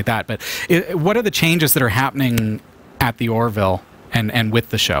something like that, but what are the changes that are happening at the Orville and with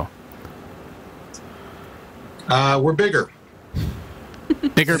the show? We're bigger.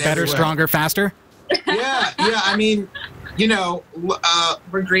 Bigger, better, stronger, faster? Yeah. I mean,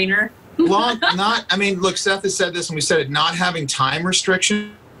 we're greener. Look, Seth has said this, and we said it, not having time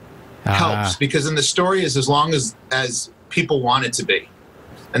restriction helps, because then the story is as long as people want it to be.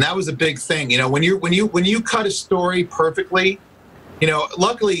 And that was a big thing. When you cut a story perfectly,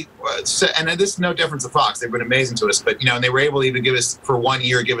 luckily, and this is no difference to Fox. They've been amazing to us, but, and they were able to even give us, for 1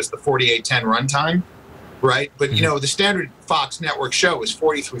 year, give us the 48:10 runtime, right? But, the standard Fox network show is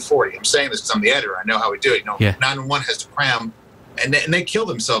 43:40. I'm saying this because I'm the editor. I know how we do it. 911 has to cram, and they kill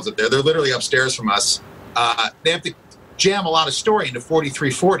themselves up there. They're literally upstairs from us. They have to jam a lot of story into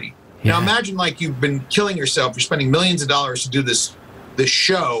 43:40. Now, imagine you've been killing yourself. You're spending millions of dollars to do this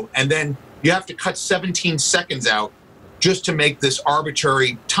show, and then you have to cut 17 seconds out just to make this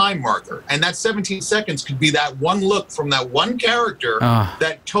arbitrary time marker. And that 17 seconds could be that one look from that one character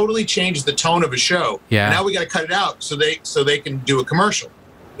that totally changes the tone of a show. Yeah. Now we got to cut it out so they can do a commercial.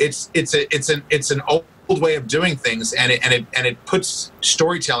 It's an old way of doing things, and it puts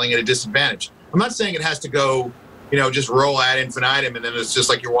storytelling at a disadvantage. I'm not saying it has to go, just roll ad infinitum, and then it's just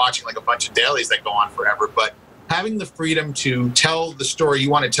like you're watching a bunch of dailies that go on forever. But having the freedom to tell the story you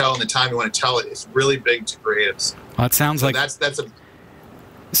want to tell in the time you want to tell it is really big to creatives. Well, it sounds like it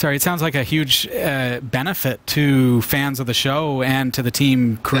sounds like a huge benefit to fans of the show and to the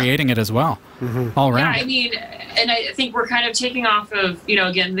team creating it as well, all around. Yeah, I mean, and I think we're kind of taking off of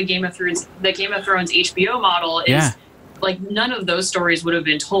again the Game of Thrones HBO model is none of those stories would have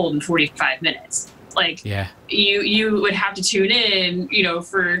been told in 45 minutes. You would have to tune in,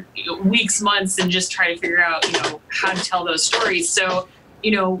 for weeks, months, and just try to figure out, how to tell those stories. So,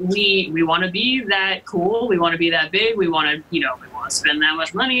 we want to be that cool. We want to be that big. We want to, we want to spend that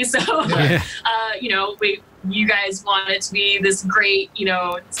much money. So, you guys want it to be this great,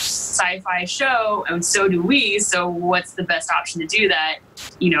 sci-fi show, and so do we. So, what's the best option to do that?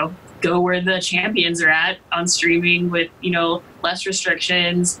 Go where the champions are at on streaming with, less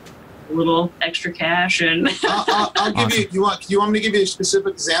restrictions, a little extra cash, and I'll give you. You want me to give you a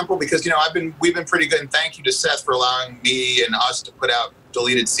specific example? Because we've been pretty good, and thank you to Seth for allowing me and us to put out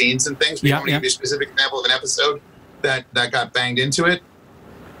deleted scenes and things. You want me to give you a specific example of an episode that got banged into it?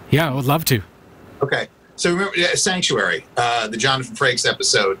 Yeah, I would love to. Okay, so remember Sanctuary, the Jonathan Frakes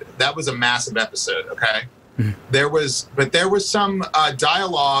episode. That was a massive episode. Okay, there was some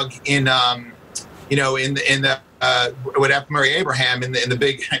dialogue in the with F. Murray Abraham in the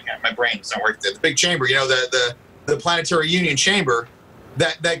big, my brain's not working, the big chamber, the Planetary Union chamber,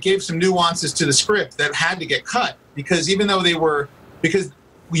 that gave some nuances to the script that had to get cut, because even though because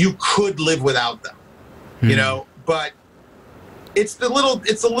you could live without them, but it's the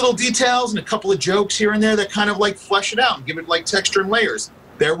little details and a couple of jokes here and there that kind of flesh it out and give it texture and layers.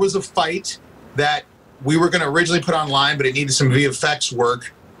 There was a fight that we were going to originally put online, but it needed some VFX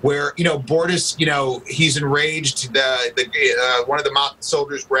work, where Bortus, he's enraged. One of the mountain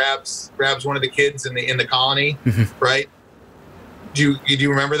soldiers grabs one of the kids in the colony, right? Do you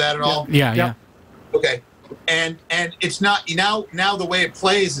remember that at all? Yeah. Okay, and it's not now the way it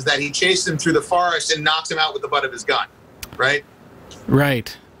plays is that he chases him through the forest and knocks him out with the butt of his gun, right?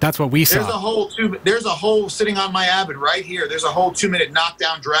 Right. That's what we saw. There's a whole sitting on my Avid right here. There's a whole 2-minute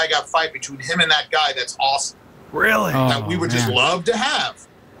knockdown drag out fight between him and that guy. That's awesome. Really? That we would just love to have.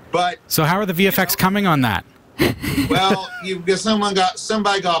 But so how are the VFX coming on that? Well,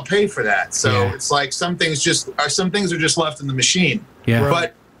 somebody got to pay for that. So it's some things are just left in the machine. Yeah.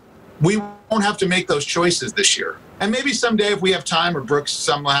 But we won't have to make those choices this year. And maybe someday, if we have time, or Brooks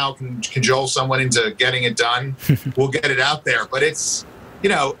somehow can cajole someone into getting it done, we'll get it out there. But it's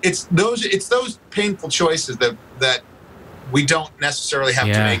those painful choices that we don't necessarily have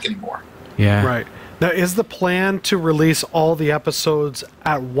to make anymore. Yeah. Right. Now, is the plan to release all the episodes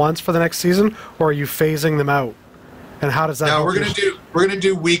at once for the next season, or are you phasing them out? And how does that? No, we're gonna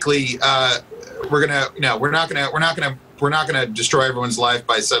do weekly. We're not gonna destroy everyone's life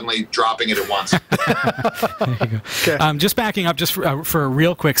by suddenly dropping it at once. There you go. Okay. Just backing up just for a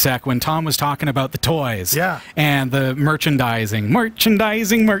real quick sec, when Tom was talking about the toys and the merchandising,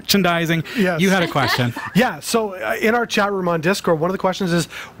 yes. You had a question. Yeah, so in our chat room on Discord, one of the questions is,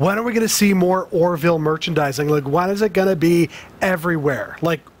 when are we going to see more Orville merchandising? When is it going to be everywhere?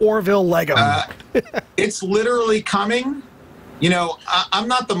 Like Orville Lego? It's literally coming. I'm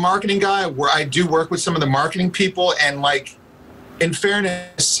not the marketing guy. Where I do work with some of the marketing people, and in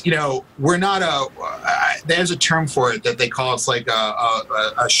fairness, we're not there's a term for it that they call it's like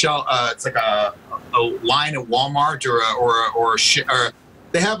a shell. It's like a line at Walmart or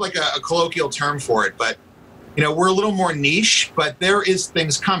they have a colloquial term for it. But we're a little more niche. But there is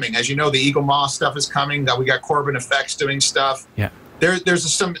things coming. As you know, the Eagle Moss stuff is coming. We got Corbin Effects doing stuff. Yeah.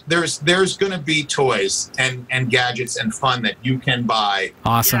 there's going to be toys and gadgets and fun that you can buy.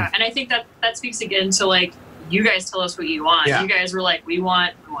 Awesome. Yeah, and I think that speaks again to like, you guys tell us what you want. Yeah. You guys were like, we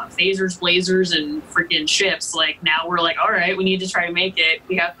want phasers, blazers, and freaking ships. Like now we're like, all right, we need to try to make it.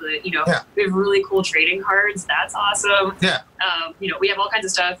 We have the, we have really cool trading cards. That's awesome. Yeah. We have all kinds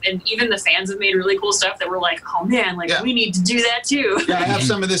of stuff, and even the fans have made really cool stuff that we're like, oh man, like we need to do that too. Yeah, I have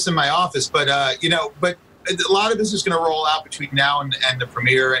some of this in my office, but but a lot of this is going to roll out between now and the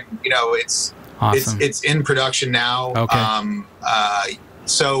premiere, and it's awesome. it's in production now. Okay.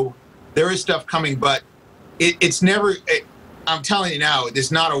 So there is stuff coming, but it's never. I'm telling you now,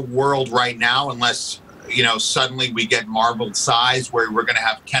 there's not a world right now unless suddenly we get Marvel size where we're going to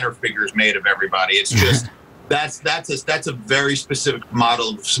have Kenner figures made of everybody. It's just that's a very specific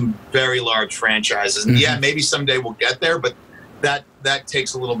model of some very large franchises, and yeah, maybe someday we'll get there, but that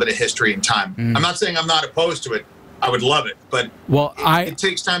takes a little bit of history and time. I'm not saying I'm not opposed to it. I would love it, but it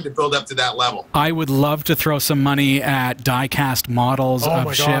takes time to build up to that level. I would love to throw some money at die-cast models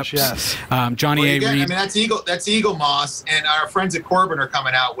of ships. Gosh, yes. Johnny A. Reed. I mean, that's Eagle Moss, and our friends at Corbin are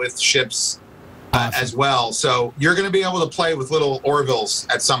coming out with ships as well. So you're going to be able to play with little Orvilles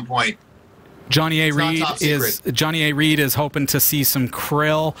at some point. Johnny A. Reed is hoping to see some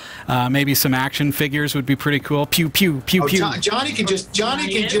Krill, maybe some action figures would be pretty cool. Pew pew pew pew. Johnny can just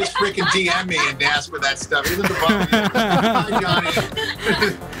freaking DM me and ask for that stuff. He doesn't bother me. Hi,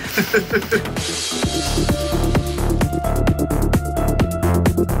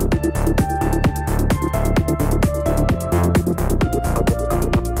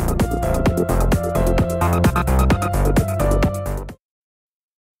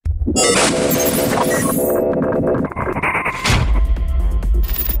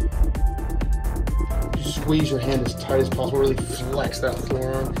 Squeeze your hand as tight as possible, really flex that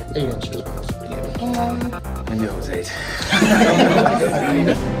forearm. 8 inches. I knew it was 8.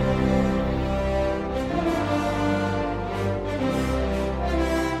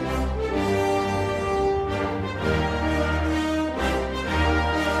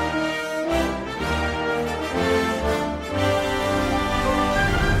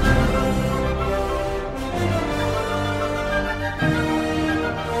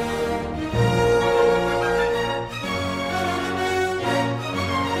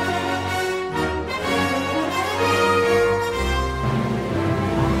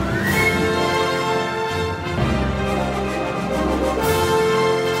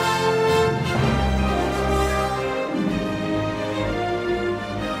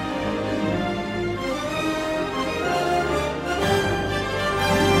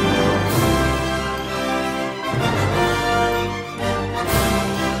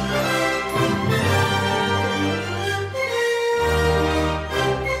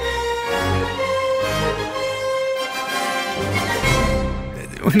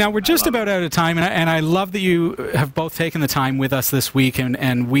 Now, we're just about out of time, and I love that you have both taken the time with us this week,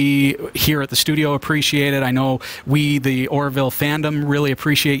 and we here at the studio appreciate it. I know we, the Orville fandom, really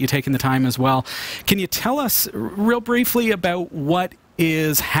appreciate you taking the time as well. Can you tell us real briefly about what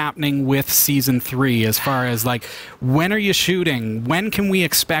is happening with season 3 as far as, like, when are you shooting? When can we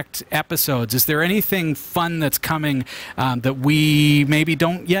expect episodes? Is there anything fun that's coming that we maybe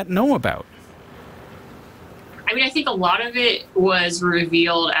don't yet know about? I mean, I think a lot of it was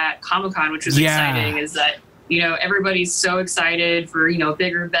revealed at Comic-Con, which was exciting, is that, everybody's so excited for,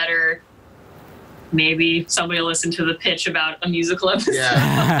 bigger, better. Maybe somebody will listen to the pitch about a musical episode.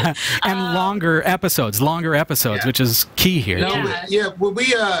 Yeah. And longer episodes, which is key here. Well,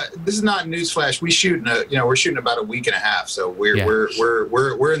 this is not newsflash. We're shooting about a week and a half, so we're in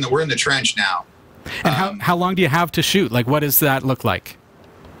the trench now. And how long do you have to shoot? Like, what does that look like?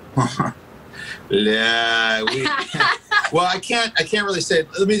 Yeah, well, I can't really say.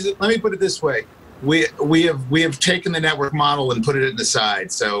 Let me put it this way: we have taken the network model and put it in the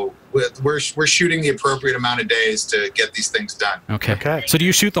side. So we're shooting the appropriate amount of days to get these things done. Okay. So do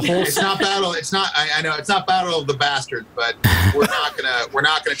you shoot the whole? It's not battle. It's not. I know it's not Battle of the Bastards, but we're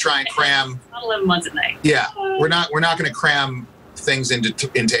not gonna try and cram. Not 11 months at night. Yeah, we're not gonna cram things into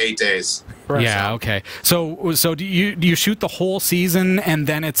 8 days. Yeah, okay. So do you shoot the whole season and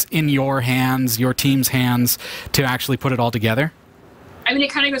then it's in your hands, your team's hands, to actually put it all together? I mean,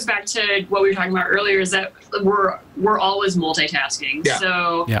 it kind of goes back to what we were talking about earlier, is that we're always multitasking. Yeah.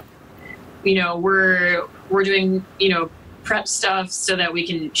 So, we're doing, prep stuff so that we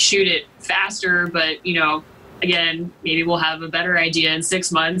can shoot it faster, but, again, maybe we'll have a better idea in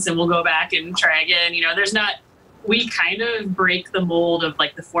 6 months and we'll go back and try again. We kind of break the mold of,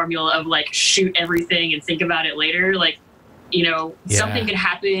 like, the formula of, like, shoot everything and think about it later. Like, something could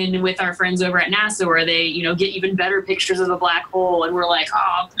happen with our friends over at NASA where they, get even better pictures of the black hole, and we're like,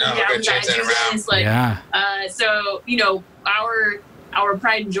 oh, yeah, we gotta do this. Like, so, our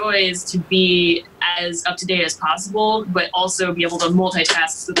pride and joy is to be as up to date as possible, but also be able to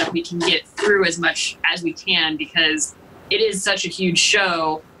multitask so that we can get through as much as we can, because it is such a huge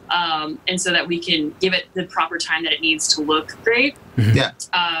show, and so that we can give it the proper time that it needs to look great. Yeah.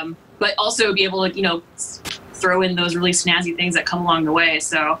 But also be able to, throw in those really snazzy things that come along the way.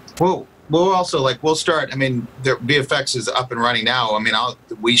 So we'll also we'll start. I mean, the VFX is up and running now. I mean,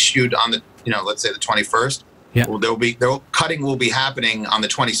 we shoot on the let's say the 21st. Yeah. Well, cutting will be happening on the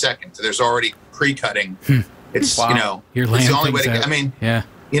 22nd. So there's already pre-cutting. It's it's the only way to get. I mean,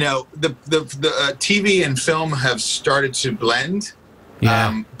 the TV and film have started to blend.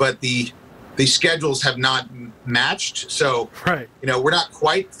 But the schedules have not matched. So we're not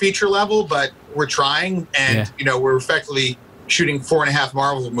quite feature level, but we're trying, and we're effectively shooting 4.5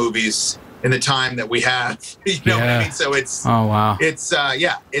 Marvel movies in the time that we have. What I mean? So it's it's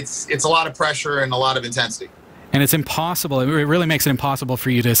it's a lot of pressure and a lot of intensity. And it's impossible. It really makes it impossible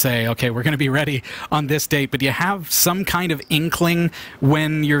for you to say, okay, we're going to be ready on this date. But do you have some kind of inkling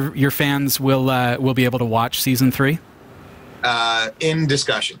when your fans will be able to watch season 3? In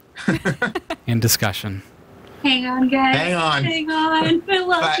discussion. In discussion. Hang on, guys. Hang on. I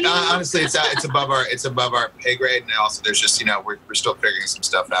love you. Honestly, it's above our pay grade, and also there's just we're still figuring some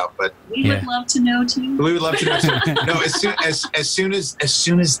stuff out. But we would love to know too. We would love to know too. No, as soon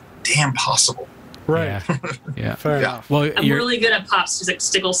as damn possible. Right. Yeah. Fair enough. Well, I'm really good at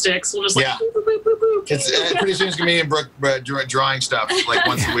stickle sticks. We'll just boop, boop, boop, boop, boop. It's pretty soon it's gonna be in Brooke drawing stuff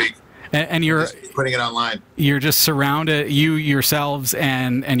once a week. And you're just putting it online. You're just surrounded. You yourselves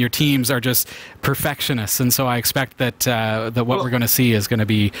and your teams are just perfectionists, and so I expect that what we're going to see is going to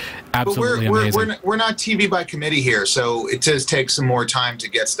be absolutely amazing. We're not TV by committee here, so it does take some more time to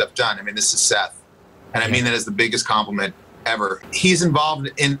get stuff done. I mean, this is Seth, and I mean that as the biggest compliment ever. He's involved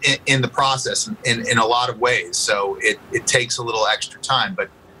in the process in a lot of ways, so it takes a little extra time, but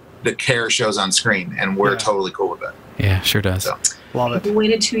the care shows on screen, and we're totally cool with that. Yeah, sure does. So. Love it. We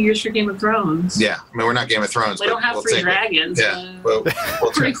waited 2 years for Game of Thrones. Yeah, I mean, we're not Game of Thrones. We don't have free dragons. Yeah,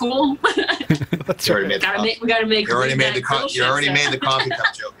 pretty cool. That's right. We gotta make. You already made the coffee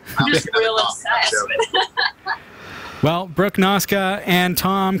cup joke. I'm just real obsessed. Well, Brooke Noska and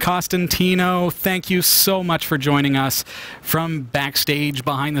Tom Costantino, thank you so much for joining us from backstage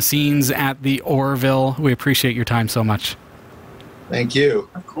behind the scenes at the Orville. We appreciate your time so much. Thank you.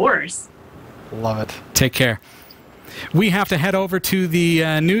 Of course. Love it. Take care. We have to head over to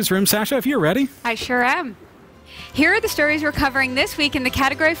the newsroom. Sasha, if you're ready. I sure am. Here are the stories we're covering this week in the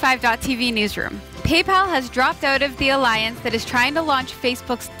Category 5.tv newsroom. PayPal has dropped out of the alliance that is trying to launch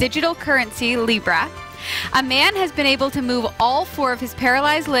Facebook's digital currency, Libra. A man has been able to move all 4 of his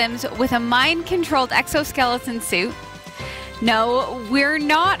paralyzed limbs with a mind-controlled exoskeleton suit. No, we're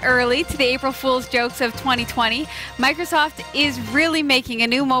not early to the April Fool's jokes of 2020. Microsoft is really making a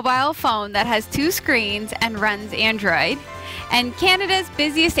new mobile phone that has 2 screens and runs Android. And Canada's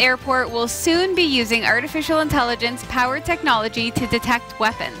busiest airport will soon be using artificial intelligence-powered technology to detect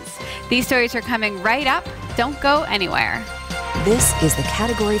weapons. These stories are coming right up. Don't go anywhere. This is the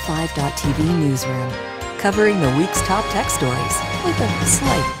Category 5.tv newsroom, covering the week's top tech stories with a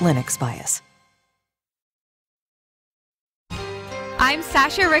slight Linux bias. I'm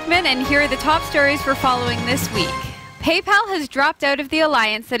Sasha Rickman, and here are the top stories we're following this week. PayPal has dropped out of the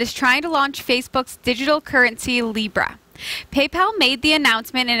alliance that is trying to launch Facebook's digital currency, Libra. PayPal made the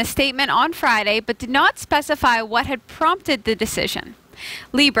announcement in a statement on Friday, but did not specify what had prompted the decision.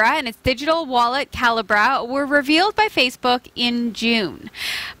 Libra and its digital wallet Calibra were revealed by Facebook in June.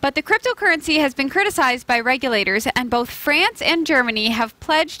 But the cryptocurrency has been criticized by regulators, and both France and Germany have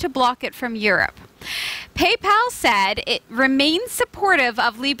pledged to block it from Europe. PayPal said it remains supportive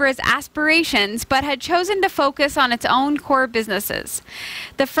of Libra's aspirations, but had chosen to focus on its own core businesses.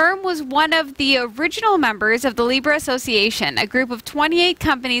 The firm was one of the original members of the Libra Association, a group of 28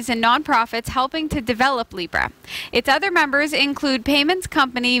 companies and nonprofits helping to develop Libra. Its other members include payments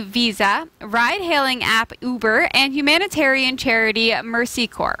company Visa, ride-hailing app Uber, and humanitarian charity Mercy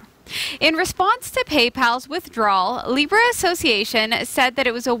Corps. In response to PayPal's withdrawal, Libra Association said that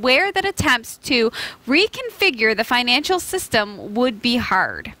it was aware that attempts to reconfigure the financial system would be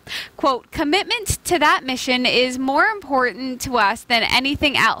hard. Quote, "Commitment to that mission is more important to us than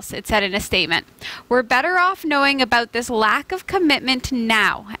anything else," it said in a statement. "We're better off knowing about this lack of commitment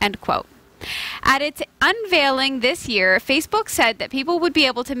now," end quote. At its unveiling this year, Facebook said that people would be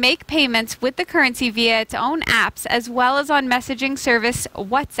able to make payments with the currency via its own apps as well as on messaging service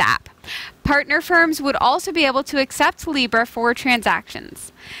WhatsApp. Partner firms would also be able to accept Libra for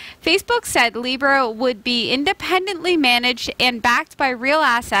transactions. Facebook said Libra would be independently managed and backed by real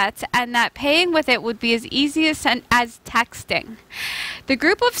assets, and that paying with it would be as easy as texting. The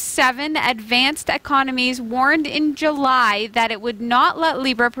group of 7 advanced economies warned in July that it would not let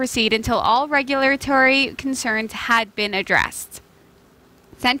Libra proceed until all regulatory concerns had been addressed.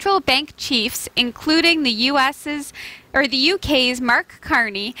 Central bank chiefs, including the UK's Mark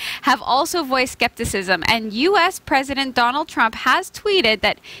Carney, have also voiced skepticism, and US President Donald Trump has tweeted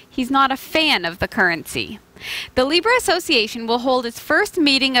that he's not a fan of the currency. The Libra Association will hold its first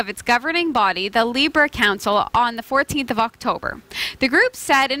meeting of its governing body, the Libra Council, on the 14th of October. The group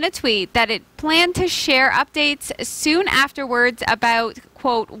said in a tweet that it planned to share updates soon afterwards about,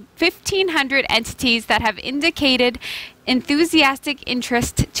 quote, 1,500 entities that have indicated enthusiastic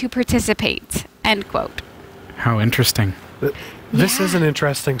interest to participate, end quote. How interesting. This is an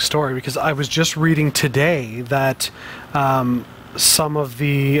interesting story because I was just reading today that some of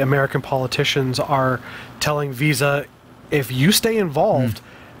the American politicians are telling Visa, if you stay involved,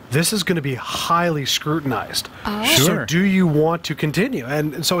 this is going to be highly scrutinized. Oh. Sure. So do you want to continue?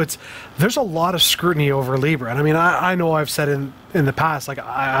 And so there's a lot of scrutiny over Libra. And I mean, I know I've said in the past, like,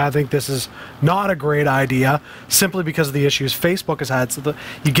 I think this is not a great idea simply because of the issues Facebook has had. So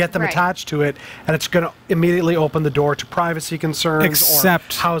you get them attached to it, and it's going to immediately open the door to privacy concerns.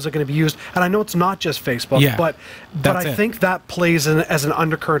 Except, or how is it going to be used? And I know it's not just Facebook, but I think that plays as an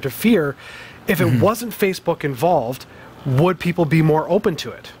undercurrent of fear. If it wasn't Facebook involved, would people be more open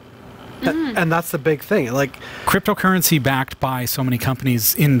to it? And that's the big thing. Like, cryptocurrency backed by so many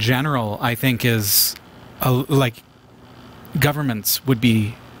companies in general, I think is like governments would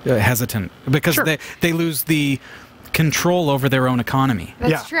be hesitant because they lose the control over their own economy.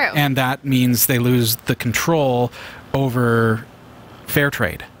 That's true. And that means they lose the control over fair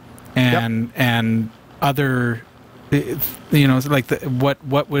trade and other, you know, like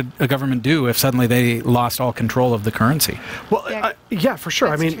what would a government do if suddenly they lost all control of the currency? Well, yeah, for sure.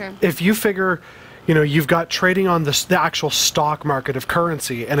 That's I mean, true. if you figure, you know, you've got trading on the actual stock market of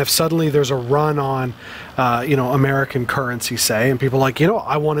currency, and if suddenly there's a run on, you know, American currency, say, and people are like, you know,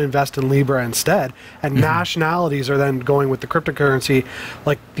 I want to invest in Libra instead, and nationalities are then going with the cryptocurrency,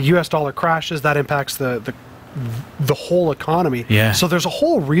 like the U.S. dollar crashes, that impacts the whole economy. Yeah. So there's a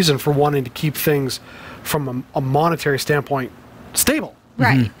whole reason for wanting to keep things from a monetary standpoint stable.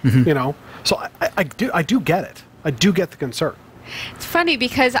 Right. You know, so I do get it. I do get the concern. It's funny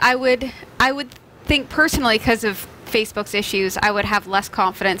because I would think personally, because of Facebook's issues, I would have less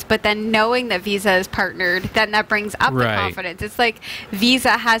confidence. But then knowing that Visa is partnered, then that brings up the confidence. It's like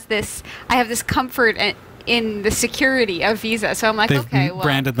Visa has this. I have this comfort in the security of Visa. So I'm like, They've okay, well,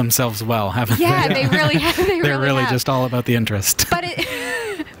 branded themselves well, haven't they? yeah, they really have. They're really have. just all about the interest.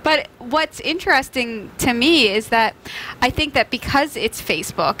 But what's interesting to me is that I think that because it's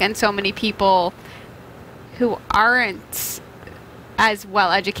Facebook and so many people who aren't as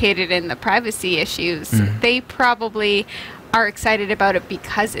well educated in the privacy issues, they probably are excited about it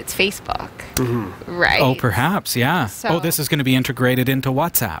because it's Facebook. Right? Oh, perhaps, yeah. So, this is going to be integrated into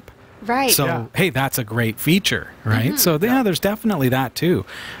WhatsApp. Right. So, hey, that's a great feature, right? So, yeah, there's definitely that, too.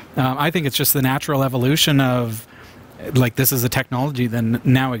 I think it's just the natural evolution of, like, this is a technology that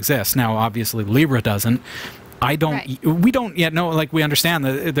now exists. Now, obviously, Libra doesn't. We don't yet know, like, we understand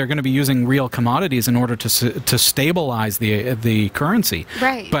that they're going to be using real commodities in order to stabilize the currency.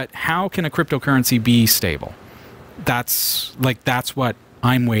 Right. But how can a cryptocurrency be stable? That's what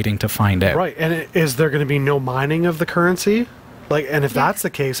I'm waiting to find out. Right. And is there going to be no mining of the currency? Like, and if that's the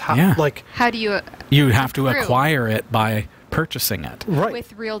case, how do you? You have to acquire it by purchasing it. Right.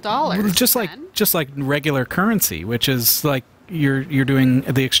 With real dollars. Just like regular currency, which is like you're doing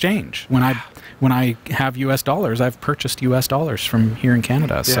the exchange. When I have US dollars, I've purchased US dollars from here in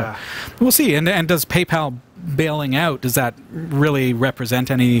Canada. So we'll see. And does PayPal bailing out, does that really represent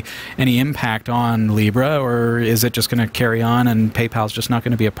any impact on Libra, or is it just going to carry on and PayPal's just not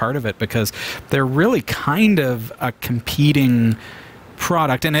going to be a part of it because they're really kind of a competing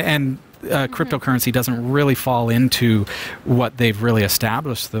product, and cryptocurrency doesn't really fall into what they've really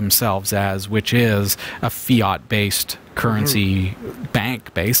established themselves as, which is a fiat-based currency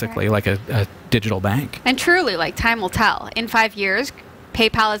bank, basically, like a digital bank. And truly, like, time will tell. In 5 years,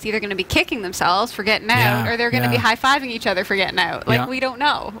 PayPal is either going to be kicking themselves for getting out, or they're going to be high-fiving each other for getting out. Like, we don't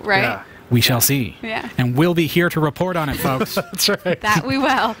know, right? Yeah. We shall see. Yeah. And we'll be here to report on it, folks. That's right. That we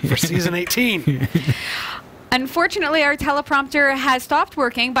will. For season 18. Unfortunately, our teleprompter has stopped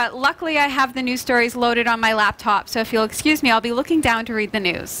working, but luckily I have the news stories loaded on my laptop, so if you'll excuse me, I'll be looking down to read the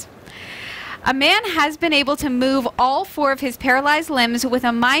news. A man has been able to move all 4 of his paralyzed limbs with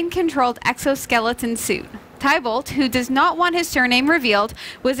a mind-controlled exoskeleton suit. Tybolt, who does not want his surname revealed,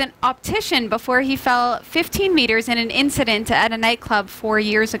 was an optician before he fell 15 meters in an incident at a nightclub 4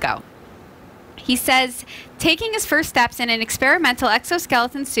 years ago. He says taking his first steps in an experimental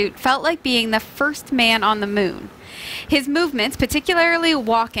exoskeleton suit felt like being the first man on the moon. His movements, particularly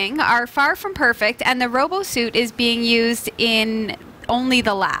walking, are far from perfect, and the robo-suit is being used in only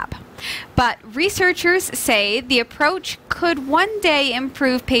the lab. But researchers say the approach could one day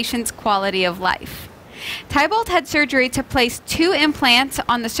improve patients' quality of life. Tybolt had surgery to place 2 implants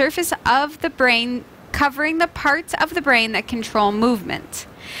on the surface of the brain, covering the parts of the brain that control movement.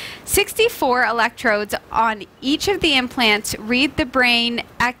 64 electrodes on each of the implants read the brain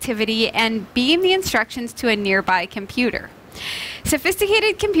activity and beam the instructions to a nearby computer.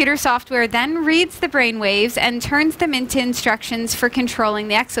 Sophisticated computer software then reads the brain waves and turns them into instructions for controlling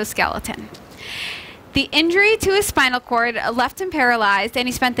the exoskeleton. The injury to his spinal cord left him paralyzed, and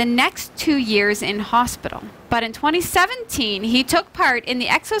he spent the next 2 years in hospital. But in 2017, he took part in the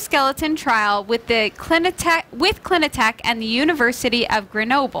exoskeleton trial with Clinitech and the University of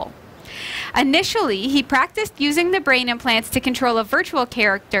Grenoble. Initially, he practiced using the brain implants to control a virtual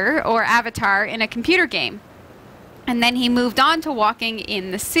character or avatar in a computer game. And then he moved on to walking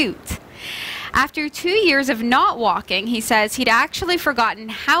in the suit. After 2 years of not walking, he says he'd actually forgotten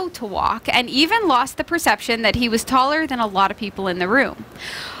how to walk and even lost the perception that he was taller than a lot of people in the room.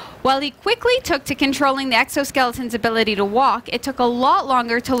 While he quickly took to controlling the exoskeleton's ability to walk, it took a lot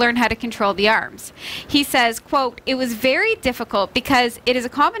longer to learn how to control the arms. He says, quote, "It was very difficult because it is a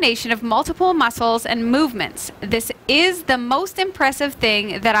combination of multiple muscles and movements. This is the most impressive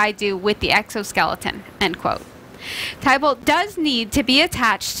thing that I do with the exoskeleton," end quote. Tybolt does need to be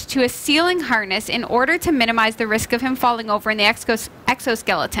attached to a ceiling harness in order to minimize the risk of him falling over in the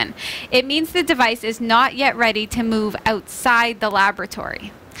exoskeleton. It means the device is not yet ready to move outside the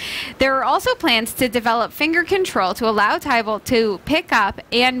laboratory. There are also plans to develop finger control to allow Tybolt to pick up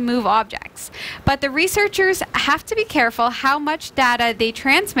and move objects. But the researchers have to be careful how much data they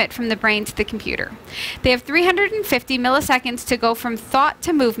transmit from the brain to the computer. They have 350 milliseconds to go from thought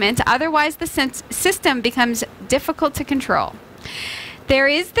to movement, otherwise the system becomes difficult to control. There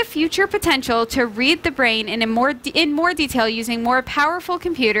is the future potential to read the brain in more detail using more powerful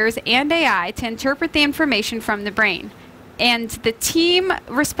computers and AI to interpret the information from the brain. And the team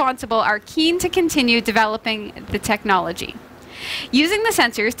responsible are keen to continue developing the technology. Using the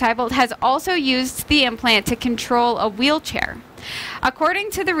sensors, Tybolt has also used the implant to control a wheelchair. According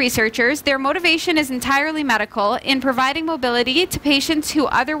to the researchers, their motivation is entirely medical in providing mobility to patients who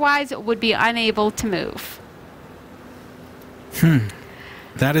otherwise would be unable to move.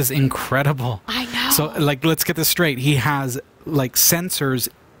 That is incredible. I know. So, like, let's get this straight. He has, like, sensors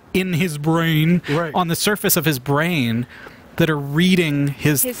in his brain, on the surface of his brain, that are reading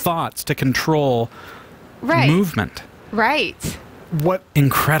his thoughts to control movement. Right.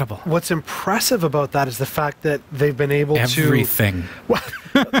 Incredible. What's impressive about that is the fact that they've been able to... Everything. Well,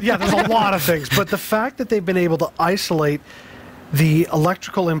 yeah, there's a lot of things, but the fact that they've been able to isolate the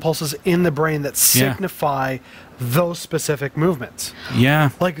electrical impulses in the brain that signify those specific movements.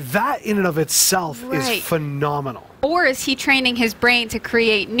 Yeah. Like, that in and of itself is phenomenal. Or is he training his brain to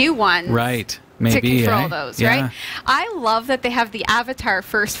create new ones? Right. Maybe, to control those, right? I love that they have the avatar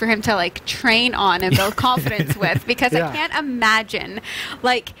first for him to, like, train on and build confidence with, because I can't imagine,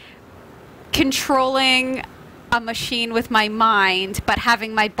 like, controlling a machine with my mind, but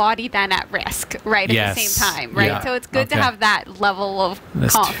having my body then at risk, right, at the same time, right? Yeah. So it's good to have that level of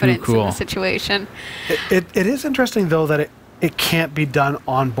confidence in the situation. It is interesting, though, that it can't be done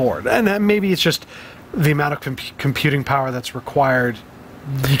on board. And maybe it's just the amount of computing power that's required.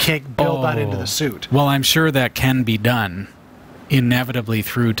 You can't build that into the suit. Well, I'm sure that can be done inevitably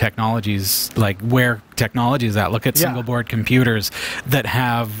through technologies, like where technology is at. Look at single board computers that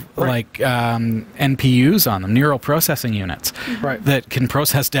have like NPUs on them, neural processing units, that can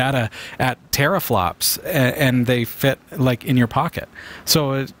process data at teraflops, and they fit like in your pocket.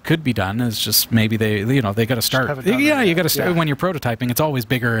 So it could be done. It's just maybe they got to start. You got to start when you're prototyping. It's always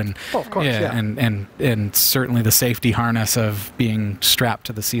bigger and and certainly the safety harness of being strapped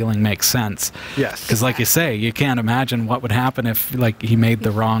to the ceiling makes sense. Yes, because like you say, you can't imagine what would happen if like he made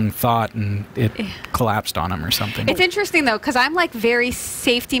the wrong thought and it collapsed on him or something. It's interesting though, because I'm like very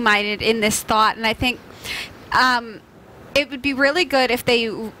safety minded in this thought, and I think it would be really good if they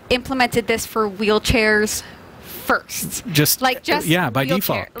implemented this for wheelchairs first. Just yeah, by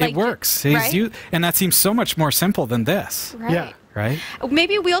wheelchair. default, it works. Right? And that seems so much more simple than this. Right. Yeah. Right?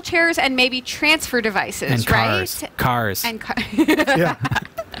 Maybe wheelchairs and maybe transfer devices, And cars. right? Cars. And Yeah.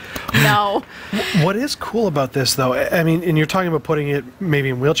 No. What is cool about this, though, I mean, and you're talking about putting it maybe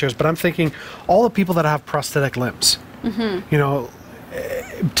in wheelchairs, but I'm thinking all the people that have prosthetic limbs, you know,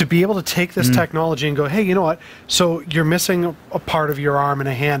 to be able to take this technology and go, hey, you know what? So you're missing a part of your arm and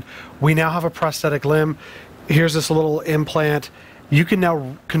a hand. We now have a prosthetic limb. Here's this little implant. You can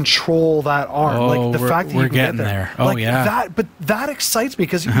now control that arm. Oh, like the fact that we're you can getting get there. Oh, like yeah. But that excites me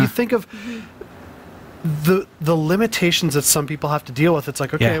because you think of the limitations that some people have to deal with. It's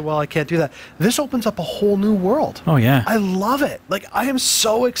like, okay, well, I can't do that. This opens up a whole new world. Oh, yeah. I love it. Like, I am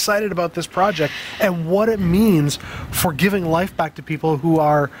so excited about this project and what it means for giving life back to people who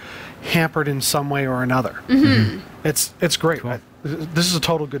are hampered in some way or another. It's great. Cool. This is a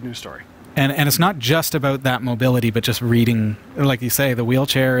total good news story. And it's not just about that mobility, but just reading, like you say, the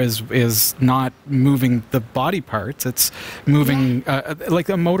wheelchair is not moving the body parts. It's moving like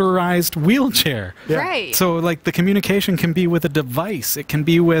a motorized wheelchair. Yeah. Right. So like the communication can be with a device. It can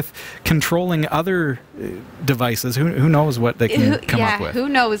be with controlling other devices. Who knows what they can come up with. Who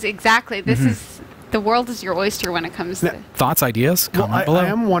knows exactly. This is, the world is your oyster when it comes to... Thoughts, ideas? Comment below. I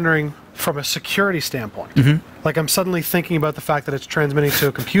am wondering from a security standpoint, like I'm suddenly thinking about the fact that it's transmitting to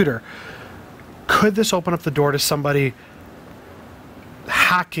a computer. Could this open up the door to somebody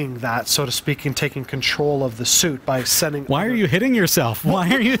hacking that, so to speak, and taking control of the suit by sending... Why are you hitting yourself? Why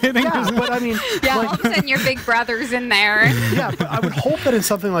are you hitting yourself? But I mean... Yeah, all of a sudden your big brother's in there. Yeah, but I would hope that in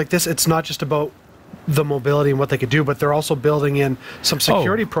something like this, it's not just about the mobility and what they could do, but they're also building in some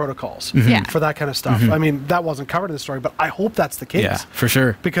security protocols for that kind of stuff. I mean, that wasn't covered in the story, but I hope that's the case. Yeah, for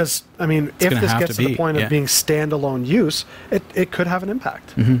sure. Because, I mean, if this gets to the point of being standalone use, it could have an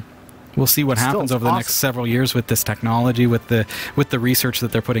impact. We'll see what happens Still, over the next several years with this technology, with the research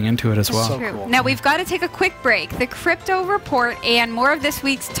that they're putting into it as well. So cool. Now we've got to take a quick break. The crypto report and more of this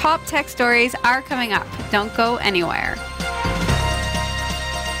week's top tech stories are coming up. Don't go anywhere.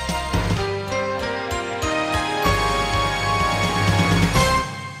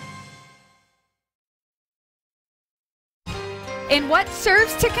 In what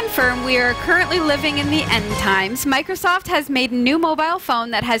serves to confirm we are currently living in the end times, Microsoft has made a new mobile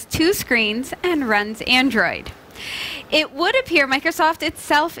phone that has 2 screens and runs Android. It would appear Microsoft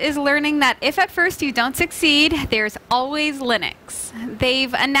itself is learning that if at first you don't succeed, there's always Linux.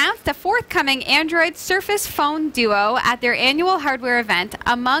 They've announced a forthcoming Android Surface Phone Duo at their annual hardware event,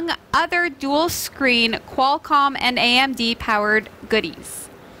 among other dual-screen Qualcomm and AMD powered goodies.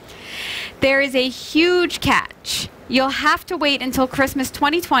 There is a huge catch. You'll have to wait until Christmas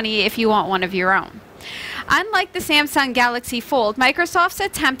 2020 if you want one of your own. Unlike the Samsung Galaxy Fold, Microsoft's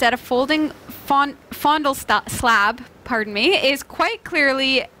attempt at a folding fondle slab, is quite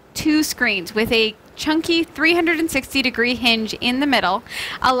clearly 2 screens with a chunky 360-degree hinge in the middle,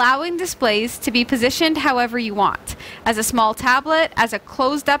 allowing displays to be positioned however you want, as a small tablet, as a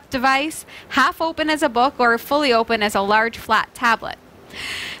closed-up device, half open as a book, or fully open as a large flat tablet.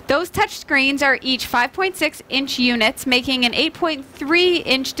 Those touch screens are each 5.6-inch units, making an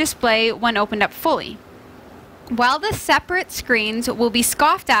 8.3-inch display when opened up fully. While the separate screens will be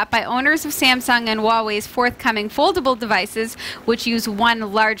scoffed at by owners of Samsung and Huawei's forthcoming foldable devices, which use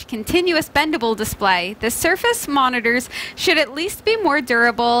one large continuous bendable display, the Surface monitors should at least be more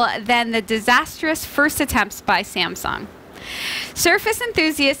durable than the disastrous first attempts by Samsung. Surface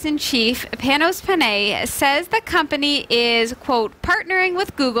enthusiast-in-chief Panos Panay says the company is, quote, partnering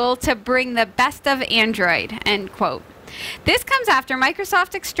with Google to bring the best of Android, end quote. This comes after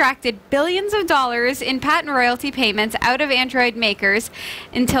Microsoft extracted billions of dollars in patent royalty payments out of Android makers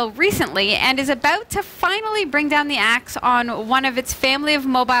until recently, and is about to finally bring down the axe on one of its family of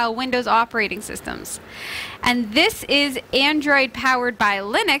mobile Windows operating systems. And this is Android powered by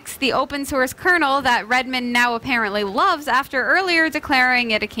Linux, the open source kernel that Redmond now apparently loves after earlier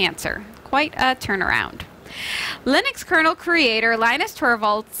declaring it a cancer. Quite a turnaround. Linux kernel creator Linus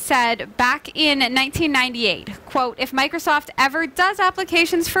Torvalds said back in 1998, quote, if Microsoft ever does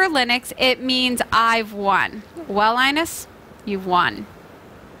applications for Linux, it means I've won. Well, Linus, you've won.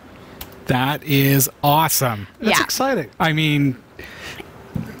 That is awesome. That's exciting. I mean,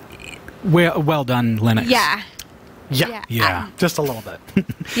 well done, Linux. Yeah. Just a little bit.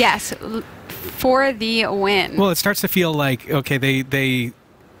 Yes, for the win. Well, it starts to feel like, okay,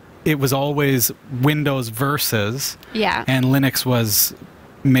 it was always Windows versus, and Linux was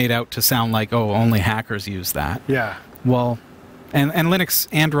made out to sound like, oh, only hackers use that. Yeah. Well, And Linux,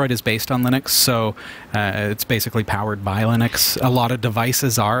 Android is based on Linux, so it's basically powered by Linux. A lot of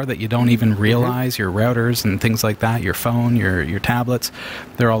devices are that you don't even realize, your routers and things like that, your phone, your tablets,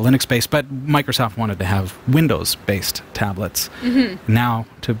 they're all Linux-based. But Microsoft wanted to have Windows-based tablets. Now,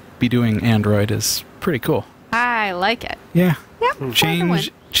 to be doing Android is pretty cool. I like it. Yeah. Yep.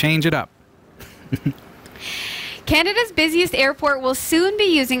 Change it up. Canada's busiest airport will soon be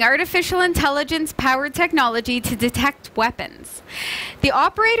using artificial intelligence-powered technology to detect weapons. The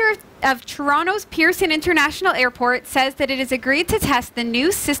operator of Toronto's Pearson International Airport says that it has agreed to test the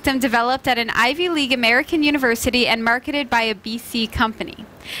new system developed at an Ivy League American university and marketed by a BC company.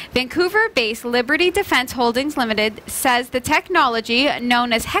 Vancouver-based Liberty Defense Holdings Limited says the technology,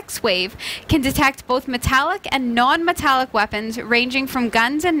 known as HexWave, can detect both metallic and non-metallic weapons ranging from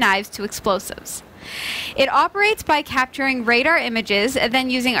guns and knives to explosives. It operates by capturing radar images, then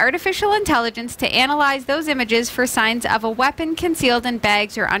using artificial intelligence to analyze those images for signs of a weapon concealed in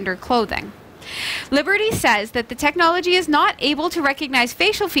bags or under clothing. Liberty says that the technology is not able to recognize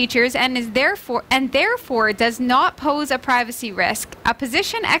facial features and therefore does not pose a privacy risk, a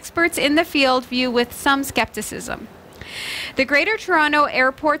position experts in the field view with some skepticism. The Greater Toronto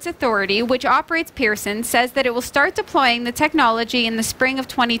Airports Authority, which operates Pearson, says that it will start deploying the technology in the spring of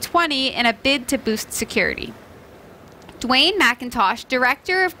 2020 in a bid to boost security. Dwayne McIntosh,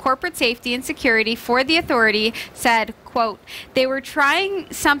 Director of Corporate Safety and Security for the authority, said, quote, "They were trying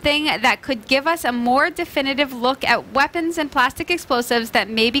something that could give us a more definitive look at weapons and plastic explosives that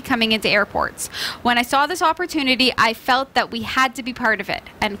may be coming into airports. When I saw this opportunity, I felt that we had to be part of it,"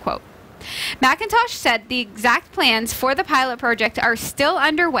 end quote. McIntosh said the exact plans for the pilot project are still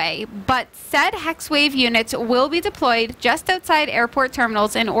underway, but said HexWave units will be deployed just outside airport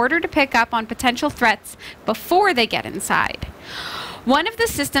terminals in order to pick up on potential threats before they get inside. One of the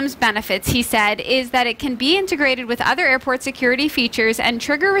system's benefits, he said, is that it can be integrated with other airport security features and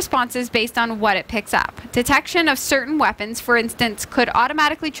trigger responses based on what it picks up. Detection of certain weapons, for instance, could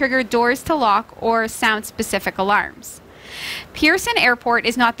automatically trigger doors to lock or sound specific alarms. Pearson Airport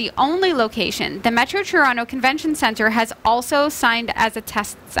is not the only location. The Metro Toronto Convention Centre has also signed as a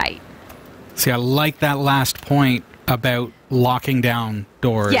test site. See, I like that last point about locking down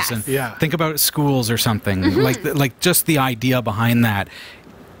doors. Yes. And Yeah. think about schools or something. Like just the idea behind that,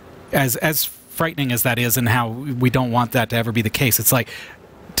 as frightening as that is, and how we don't want that to ever be the case. It's like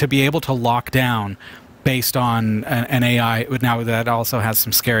to be able to lock down based on an AI. Now that also has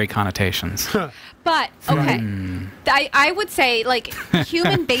some scary connotations. But, okay, I would say, like,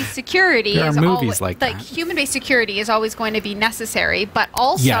 human-based security There are is movies always, like that. human-based security is always going to be necessary, but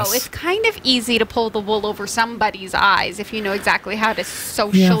also it's kind of easy to pull the wool over somebody's eyes if you know exactly how to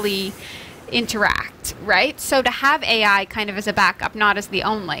socially interact, right? So to have AI kind of as a backup, not as the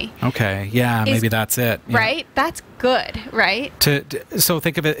only. Okay, yeah, maybe that's it. Yeah. Right? That's good, right? So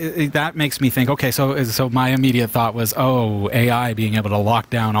think of it, that makes me think, okay, so my immediate thought was, oh, AI being able to lock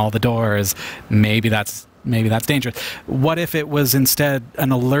down all the doors, maybe that's dangerous. What if it was instead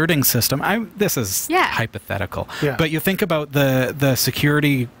an alerting system? This is hypothetical. Yeah. But you think about the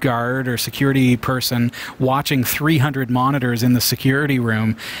security guard or security person watching 300 monitors in the security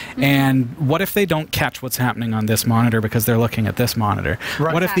room, and what if they don't catch what's happening on this monitor because they're looking at this monitor?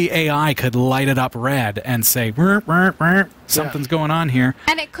 Right. What if the AI could light it up red and say, something's going on here?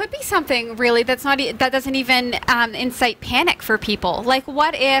 And it could be something really that doesn't even incite panic for people. Like,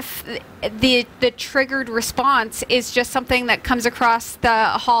 what if the triggered response is just something that comes across the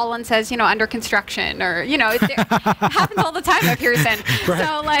hall and says, under construction, or it happens all the time at Pearson. Right.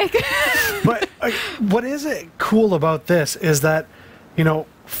 So like, but what is it cool about this is that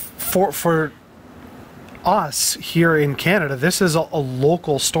for us here in Canada, this is a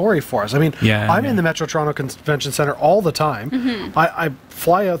local story for us. I mean, I'm in the Metro Toronto Convention Centre all the time. I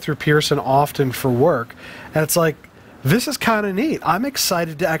fly out through Pearson often for work, and it's like, this is kind of neat. I'm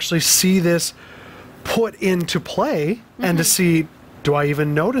excited to actually see this put into play and to see, do I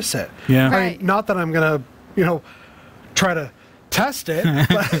even notice it? Yeah. I mean, not that I'm going to, try to test it,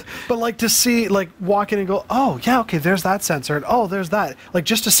 but like to see, like walk in and go, oh yeah, okay, there's that sensor, and oh, there's that, like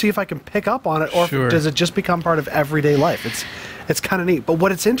just to see if I can pick up on it, or does it just become part of everyday life? It's kind of neat. But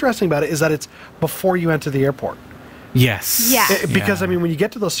what it's interesting about it is that it's before you enter the airport. Yes. Yeah. Because I mean, when you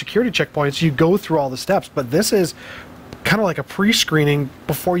get to those security checkpoints, you go through all the steps, but this is kind of like a pre-screening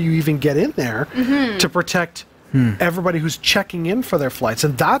before you even get in there to protect everybody who's checking in for their flights,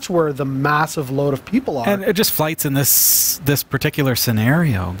 and that's where the massive load of people are. And it just flights in this particular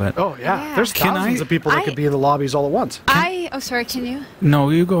scenario, but there's thousands of people that could be in the lobbies all at once. Oh, sorry, can you? No,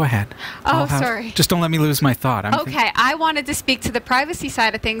 you go ahead. Oh, sorry. Just don't let me lose my thought. Okay, I wanted to speak to the privacy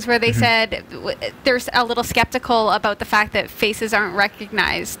side of things, where they said there's a little skeptical about the fact that faces aren't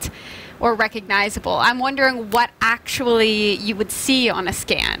recognized or recognizable. I'm wondering what actually you would see on a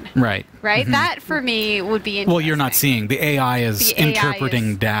scan. Right. Right? That, for me, would be interesting. Well, you're not seeing. The AI is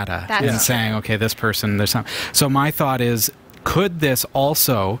interpreting data and saying, okay, this person, there's something. So my thought is, could this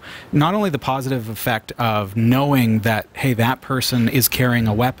also, not only the positive effect of knowing that, hey, that person is carrying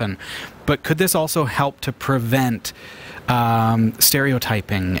a weapon, but could this also help to prevent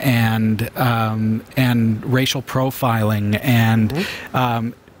stereotyping and racial profiling and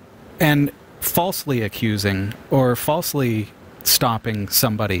falsely accusing or falsely stopping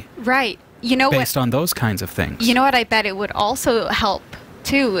somebody? Right. You know, based on those kinds of things. You know what I bet it would also help,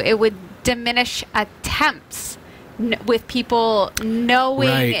 too? It would diminish attempts with people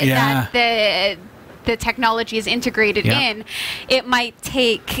knowing that the technology is integrated in. It might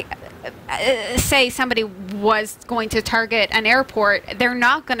take... say somebody was going to target an airport, they're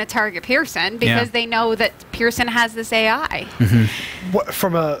not going to target Pearson because they know that Pearson has this AI.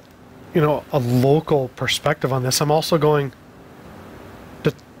 From a local perspective on this, I'm also going,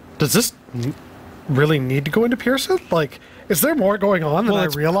 does this really need to go into Pearson? Like, is there more going on than I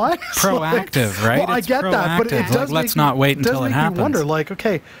realize? Proactive, right? Well, I get that, but it does let's not wait until it happens. Me wonder, like,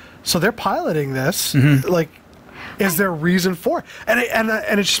 okay, so they're piloting this, like, is there a reason for it? And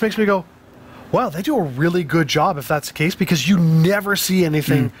it just makes me go, wow, they do a really good job if that's the case, because you never see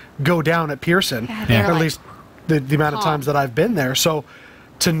anything go down at Pearson, at least the amount of times that I've been there. So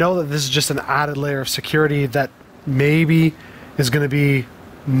to know that this is just an added layer of security that maybe is going to be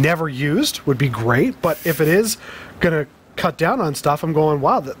never used would be great. But if it is going to cut down on stuff, I'm going,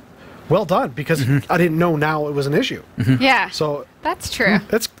 wow, well done, because I didn't know now it was an issue. Yeah, so that's true.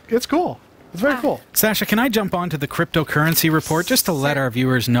 It's cool. It's very cool. Sasha, can I jump on to the cryptocurrency report just to let our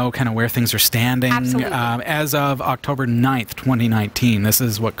viewers know kind of where things are standing? Absolutely. As of October 9th, 2019, this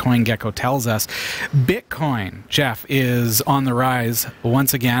is what CoinGecko tells us. Bitcoin, Jeff, is on the rise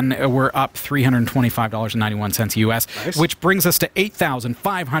once again. We're up $325.91 US, which brings us to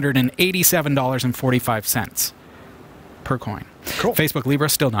 $8,587.45 per coin. Cool. Facebook Libra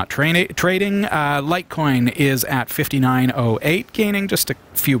still not trading. Litecoin is at 59.08, gaining just a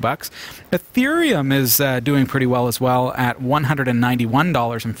few bucks. Ethereum is doing pretty well as well at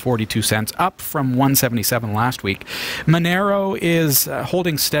 $191.42, up from $177 last week. Monero is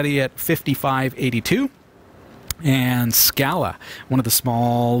holding steady at 55.82. And Scala, one of the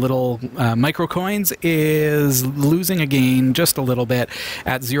small little micro coins, is losing again just a little bit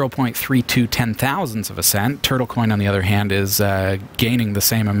at 0.32 ten-thousandths of a cent. Turtle coin, on the other hand, is gaining the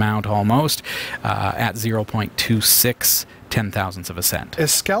same amount almost at 0.26 ten-thousandths of a cent.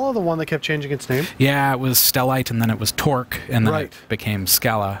 Is Scala the one that kept changing its name? Yeah, it was Stellite, and then it was Torque, and then it became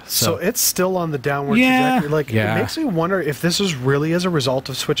Scala. So it's still on the downward trajectory. Like, it makes me wonder if this is really as a result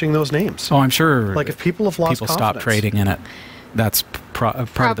of switching those names. Oh, I'm sure. Like, if people have lost confidence. Stop trading in it. That's part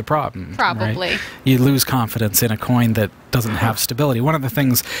of the problem. Probably. Right? You lose confidence in a coin that doesn't have stability. One of the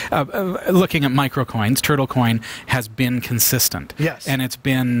things, looking at microcoins, Turtle coin has been consistent. Yes. And it's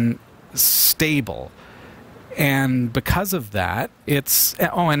been stable. And because of that, it's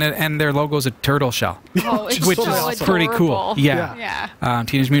and their logo's a turtle shell, which is pretty cool. Yeah.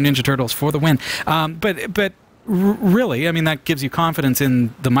 Teenage Mutant Ninja Turtles for the win. But really, I mean, that gives you confidence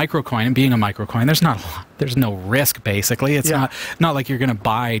in the microcoin, and being a microcoin, there's no risk, basically. It's not like you're going to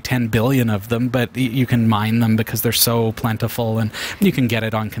buy 10 billion of them, but you can mine them because they're so plentiful, and you can get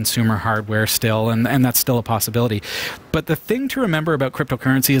it on consumer hardware still, and that's still a possibility. But the thing to remember about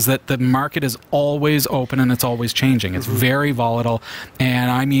cryptocurrency is that the market is always open and it's always changing. It's very volatile, and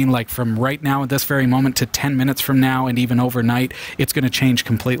I mean, like, from right now at this very moment to 10 minutes from now and even overnight, it's going to change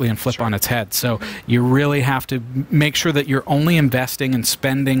completely and flip on its head. So you really have to make sure that you're only investing and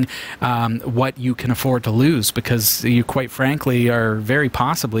spending what you can afford to lose, because you quite frankly are very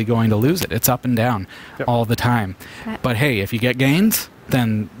possibly going to lose it. It's up and down all the time. But hey, if you get gains,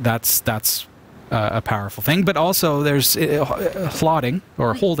 then that's a powerful thing. But also there's holding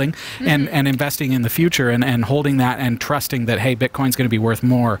and investing in the future, and holding that and trusting that, hey, Bitcoin's going to be worth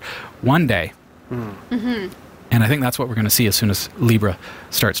more one day. And I think that's what we're going to see as soon as Libra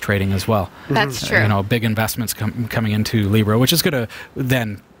starts trading as well. That's true. You know, big investments coming into Libra, which is going to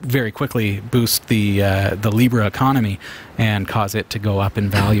then very quickly boost the Libra economy and cause it to go up in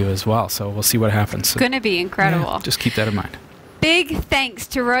value as well. So we'll see what happens. It's going to be incredible. Just keep that in mind. Big thanks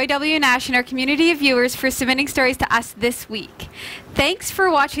to Roy W. Nash and our community of viewers for submitting stories to us this week. Thanks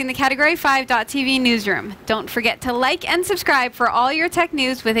for watching the Category5.tv newsroom. Don't forget to like and subscribe for all your tech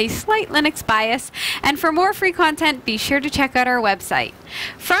news with a slight Linux bias. And for more free content, be sure to check out our website.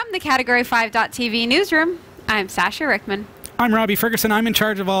 From the Category5.tv newsroom, I'm Sasha Rickman. I'm Robbie Ferguson. I'm in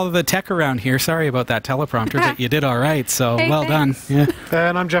charge of all of the tech around here. Sorry about that teleprompter, but you did all right, so hey, well thanks. done. Yeah.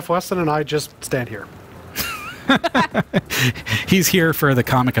 And I'm Jeff Weston, and I just stand here. He's here for the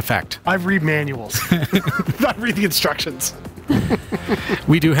comic effect. I read manuals. I read the instructions.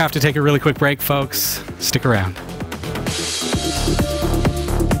 We do have to take a really quick break, folks. Stick around.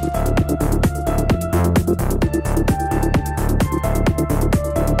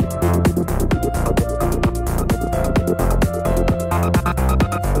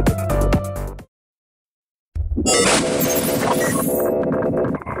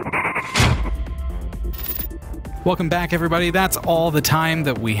 Welcome back, everybody. That's all the time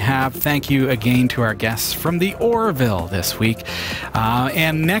that we have. Thank you again to our guests from the Orville this week.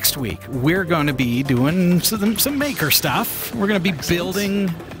 And next week, we're going to be doing some maker stuff. We're going to be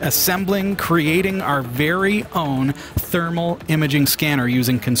building, assembling, creating our very own thermal imaging scanner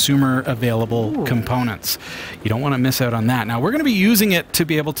using consumer available components. You don't want to miss out on that. Now, we're going to be using it to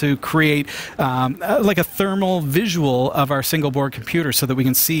be able to create like a thermal visual of our single board computer so that we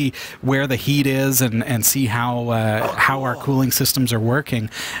can see where the heat is and see how our cooling systems are working.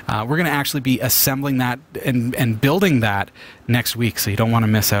 We're going to actually be assembling that and building that next week, so you don't want to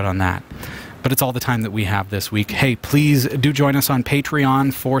miss out on that. But it's all the time that we have this week. Hey, please do join us on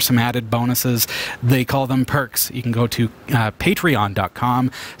Patreon for some added bonuses. They call them perks. You can go to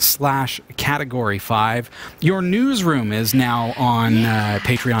patreon.com/category5. Your newsroom is now on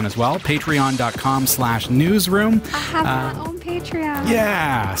Patreon as well. Patreon.com/newsroom. I have my own Patreon.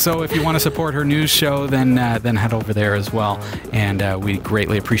 Yeah, so if you want to support her news show, then head over there as well. And we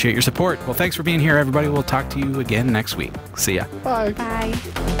greatly appreciate your support. Well, thanks for being here, everybody. We'll talk to you again next week. See ya. Bye. Bye.